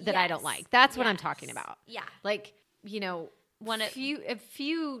fest that I don't Yes. like. That's what I'm Yes. talking about. Yeah. Like, a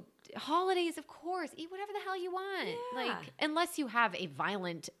few holidays, of course, eat whatever the hell you want. Yeah. Like, unless you have a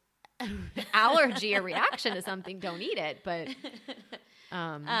violent allergy or reaction to something, don't eat it. But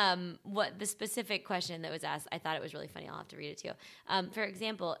What the specific question that was asked, I thought it was really funny. I'll have to read it to you. For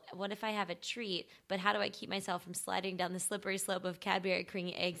example, what if I have a treat, but how do I keep myself from sliding down the slippery slope of Cadbury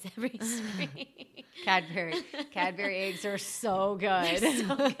creamy eggs every spring? Cadbury eggs are so good. They're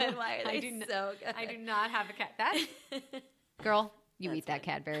so good. Why are they so good? I do not have a cat. Girl, you eat that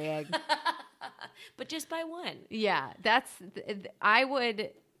Cadbury egg. But just buy one. Yeah, I would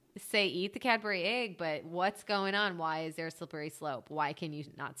say eat the Cadbury egg, but what's going on? Why is there a slippery slope? Why can you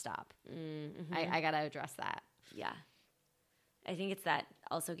not stop? Mm-hmm. I got to address that. Yeah. I think it's that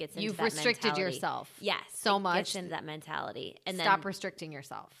also gets into You've that restricted mentality. yourself. Yes. So it much. gets into that mentality. And Stop then, restricting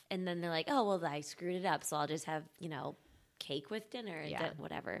yourself. And then they're like, oh, well, I screwed it up, so I'll just have, cake with dinner, Yeah.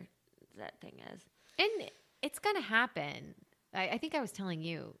 whatever that thing is. And it's going to happen. I think I was telling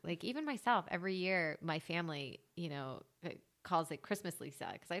you, like even myself, every year my family, calls it Christmas Lisa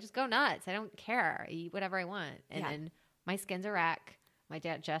because I just go nuts. I don't care. I eat whatever I want. And then my skin's a wreck. My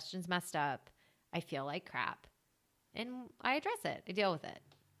digestion's messed up. I feel like crap. And I address it. I deal with it.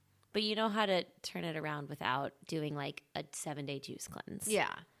 But you know how to turn it around without doing like a 7-day juice cleanse. Yeah.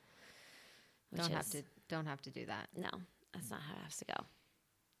 Which Don't have to do that. No, that's not how it has to go.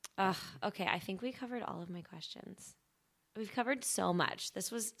 Okay, I think we covered all of my questions. We've covered so much.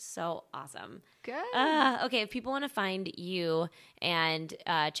 This was so awesome. Good. Okay, if people want to find you and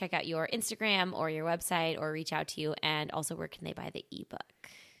check out your Instagram or your website or reach out to you, and also where can they buy the ebook?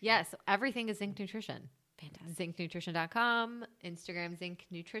 Yes, everything is Zinc Nutrition. Fantastic. ZincNutrition.com, Instagram Zinc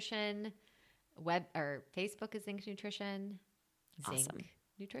Nutrition, Facebook is Zinc Nutrition. Awesome. Zinc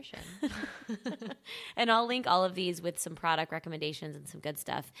Nutrition. And I'll link all of these with some product recommendations and some good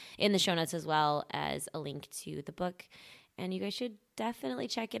stuff in the show notes, as well as a link to the book. And you guys should definitely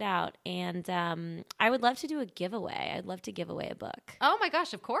check it out. And I would love to do a giveaway. I'd love to give away a book. Oh my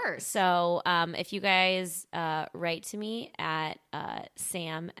gosh, of course. So if you guys write to me at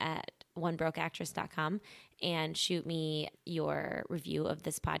sam@onebrokeactress.com and shoot me your review of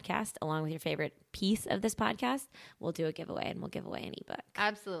this podcast along with your favorite piece of this podcast, we'll do a giveaway and we'll give away an ebook.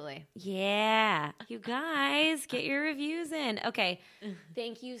 Absolutely. Yeah. You guys, get your reviews in. Okay.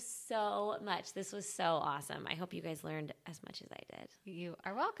 Thank you so much. This was so awesome. I hope you guys learned as much as I did. You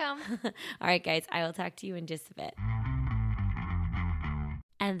are welcome. All right, guys. I will talk to you in just a bit.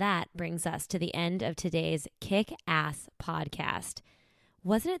 And that brings us to the end of today's kick-ass podcast.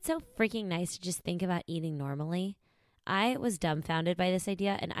 Wasn't it so freaking nice to just think about eating normally? I was dumbfounded by this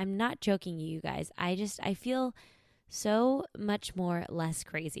idea, and I'm not joking you guys. I feel so much more less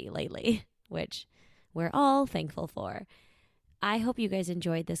crazy lately, which we're all thankful for. I hope you guys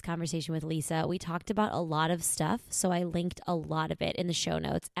enjoyed this conversation with Lisa. We talked about a lot of stuff, so I linked a lot of it in the show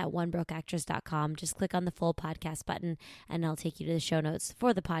notes at onebrokeactress.com. Just click on the full podcast button, and I'll take you to the show notes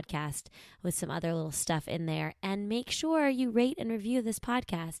for the podcast with some other little stuff in there. And make sure you rate and review this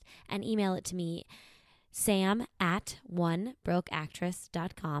podcast and email it to me,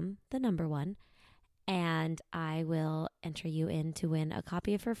 sam@onebrokeactress.com, the number 1, and I will enter you in to win a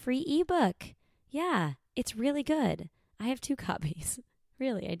copy of her free ebook. Yeah, it's really good. I have 2 copies.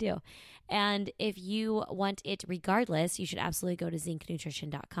 Really, I do. And if you want it regardless, you should absolutely go to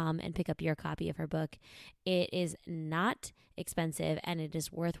zincnutrition.com and pick up your copy of her book. It is not expensive and it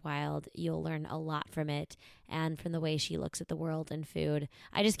is worthwhile. You'll learn a lot from it and from the way she looks at the world and food.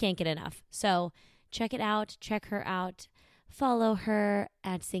 I just can't get enough. So check it out. Check her out. Follow her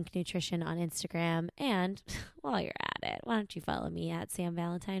at Zinc Nutrition on Instagram. And while you're at it, why don't you follow me at Sam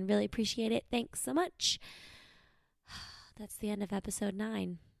Valentine? Really appreciate it. Thanks so much. That's the end of episode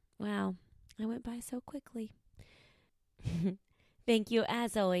 9. Wow, I went by so quickly. Thank you,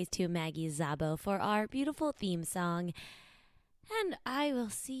 as always, to Maggie Zabo for our beautiful theme song. And I will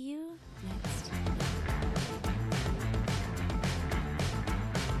see you next time.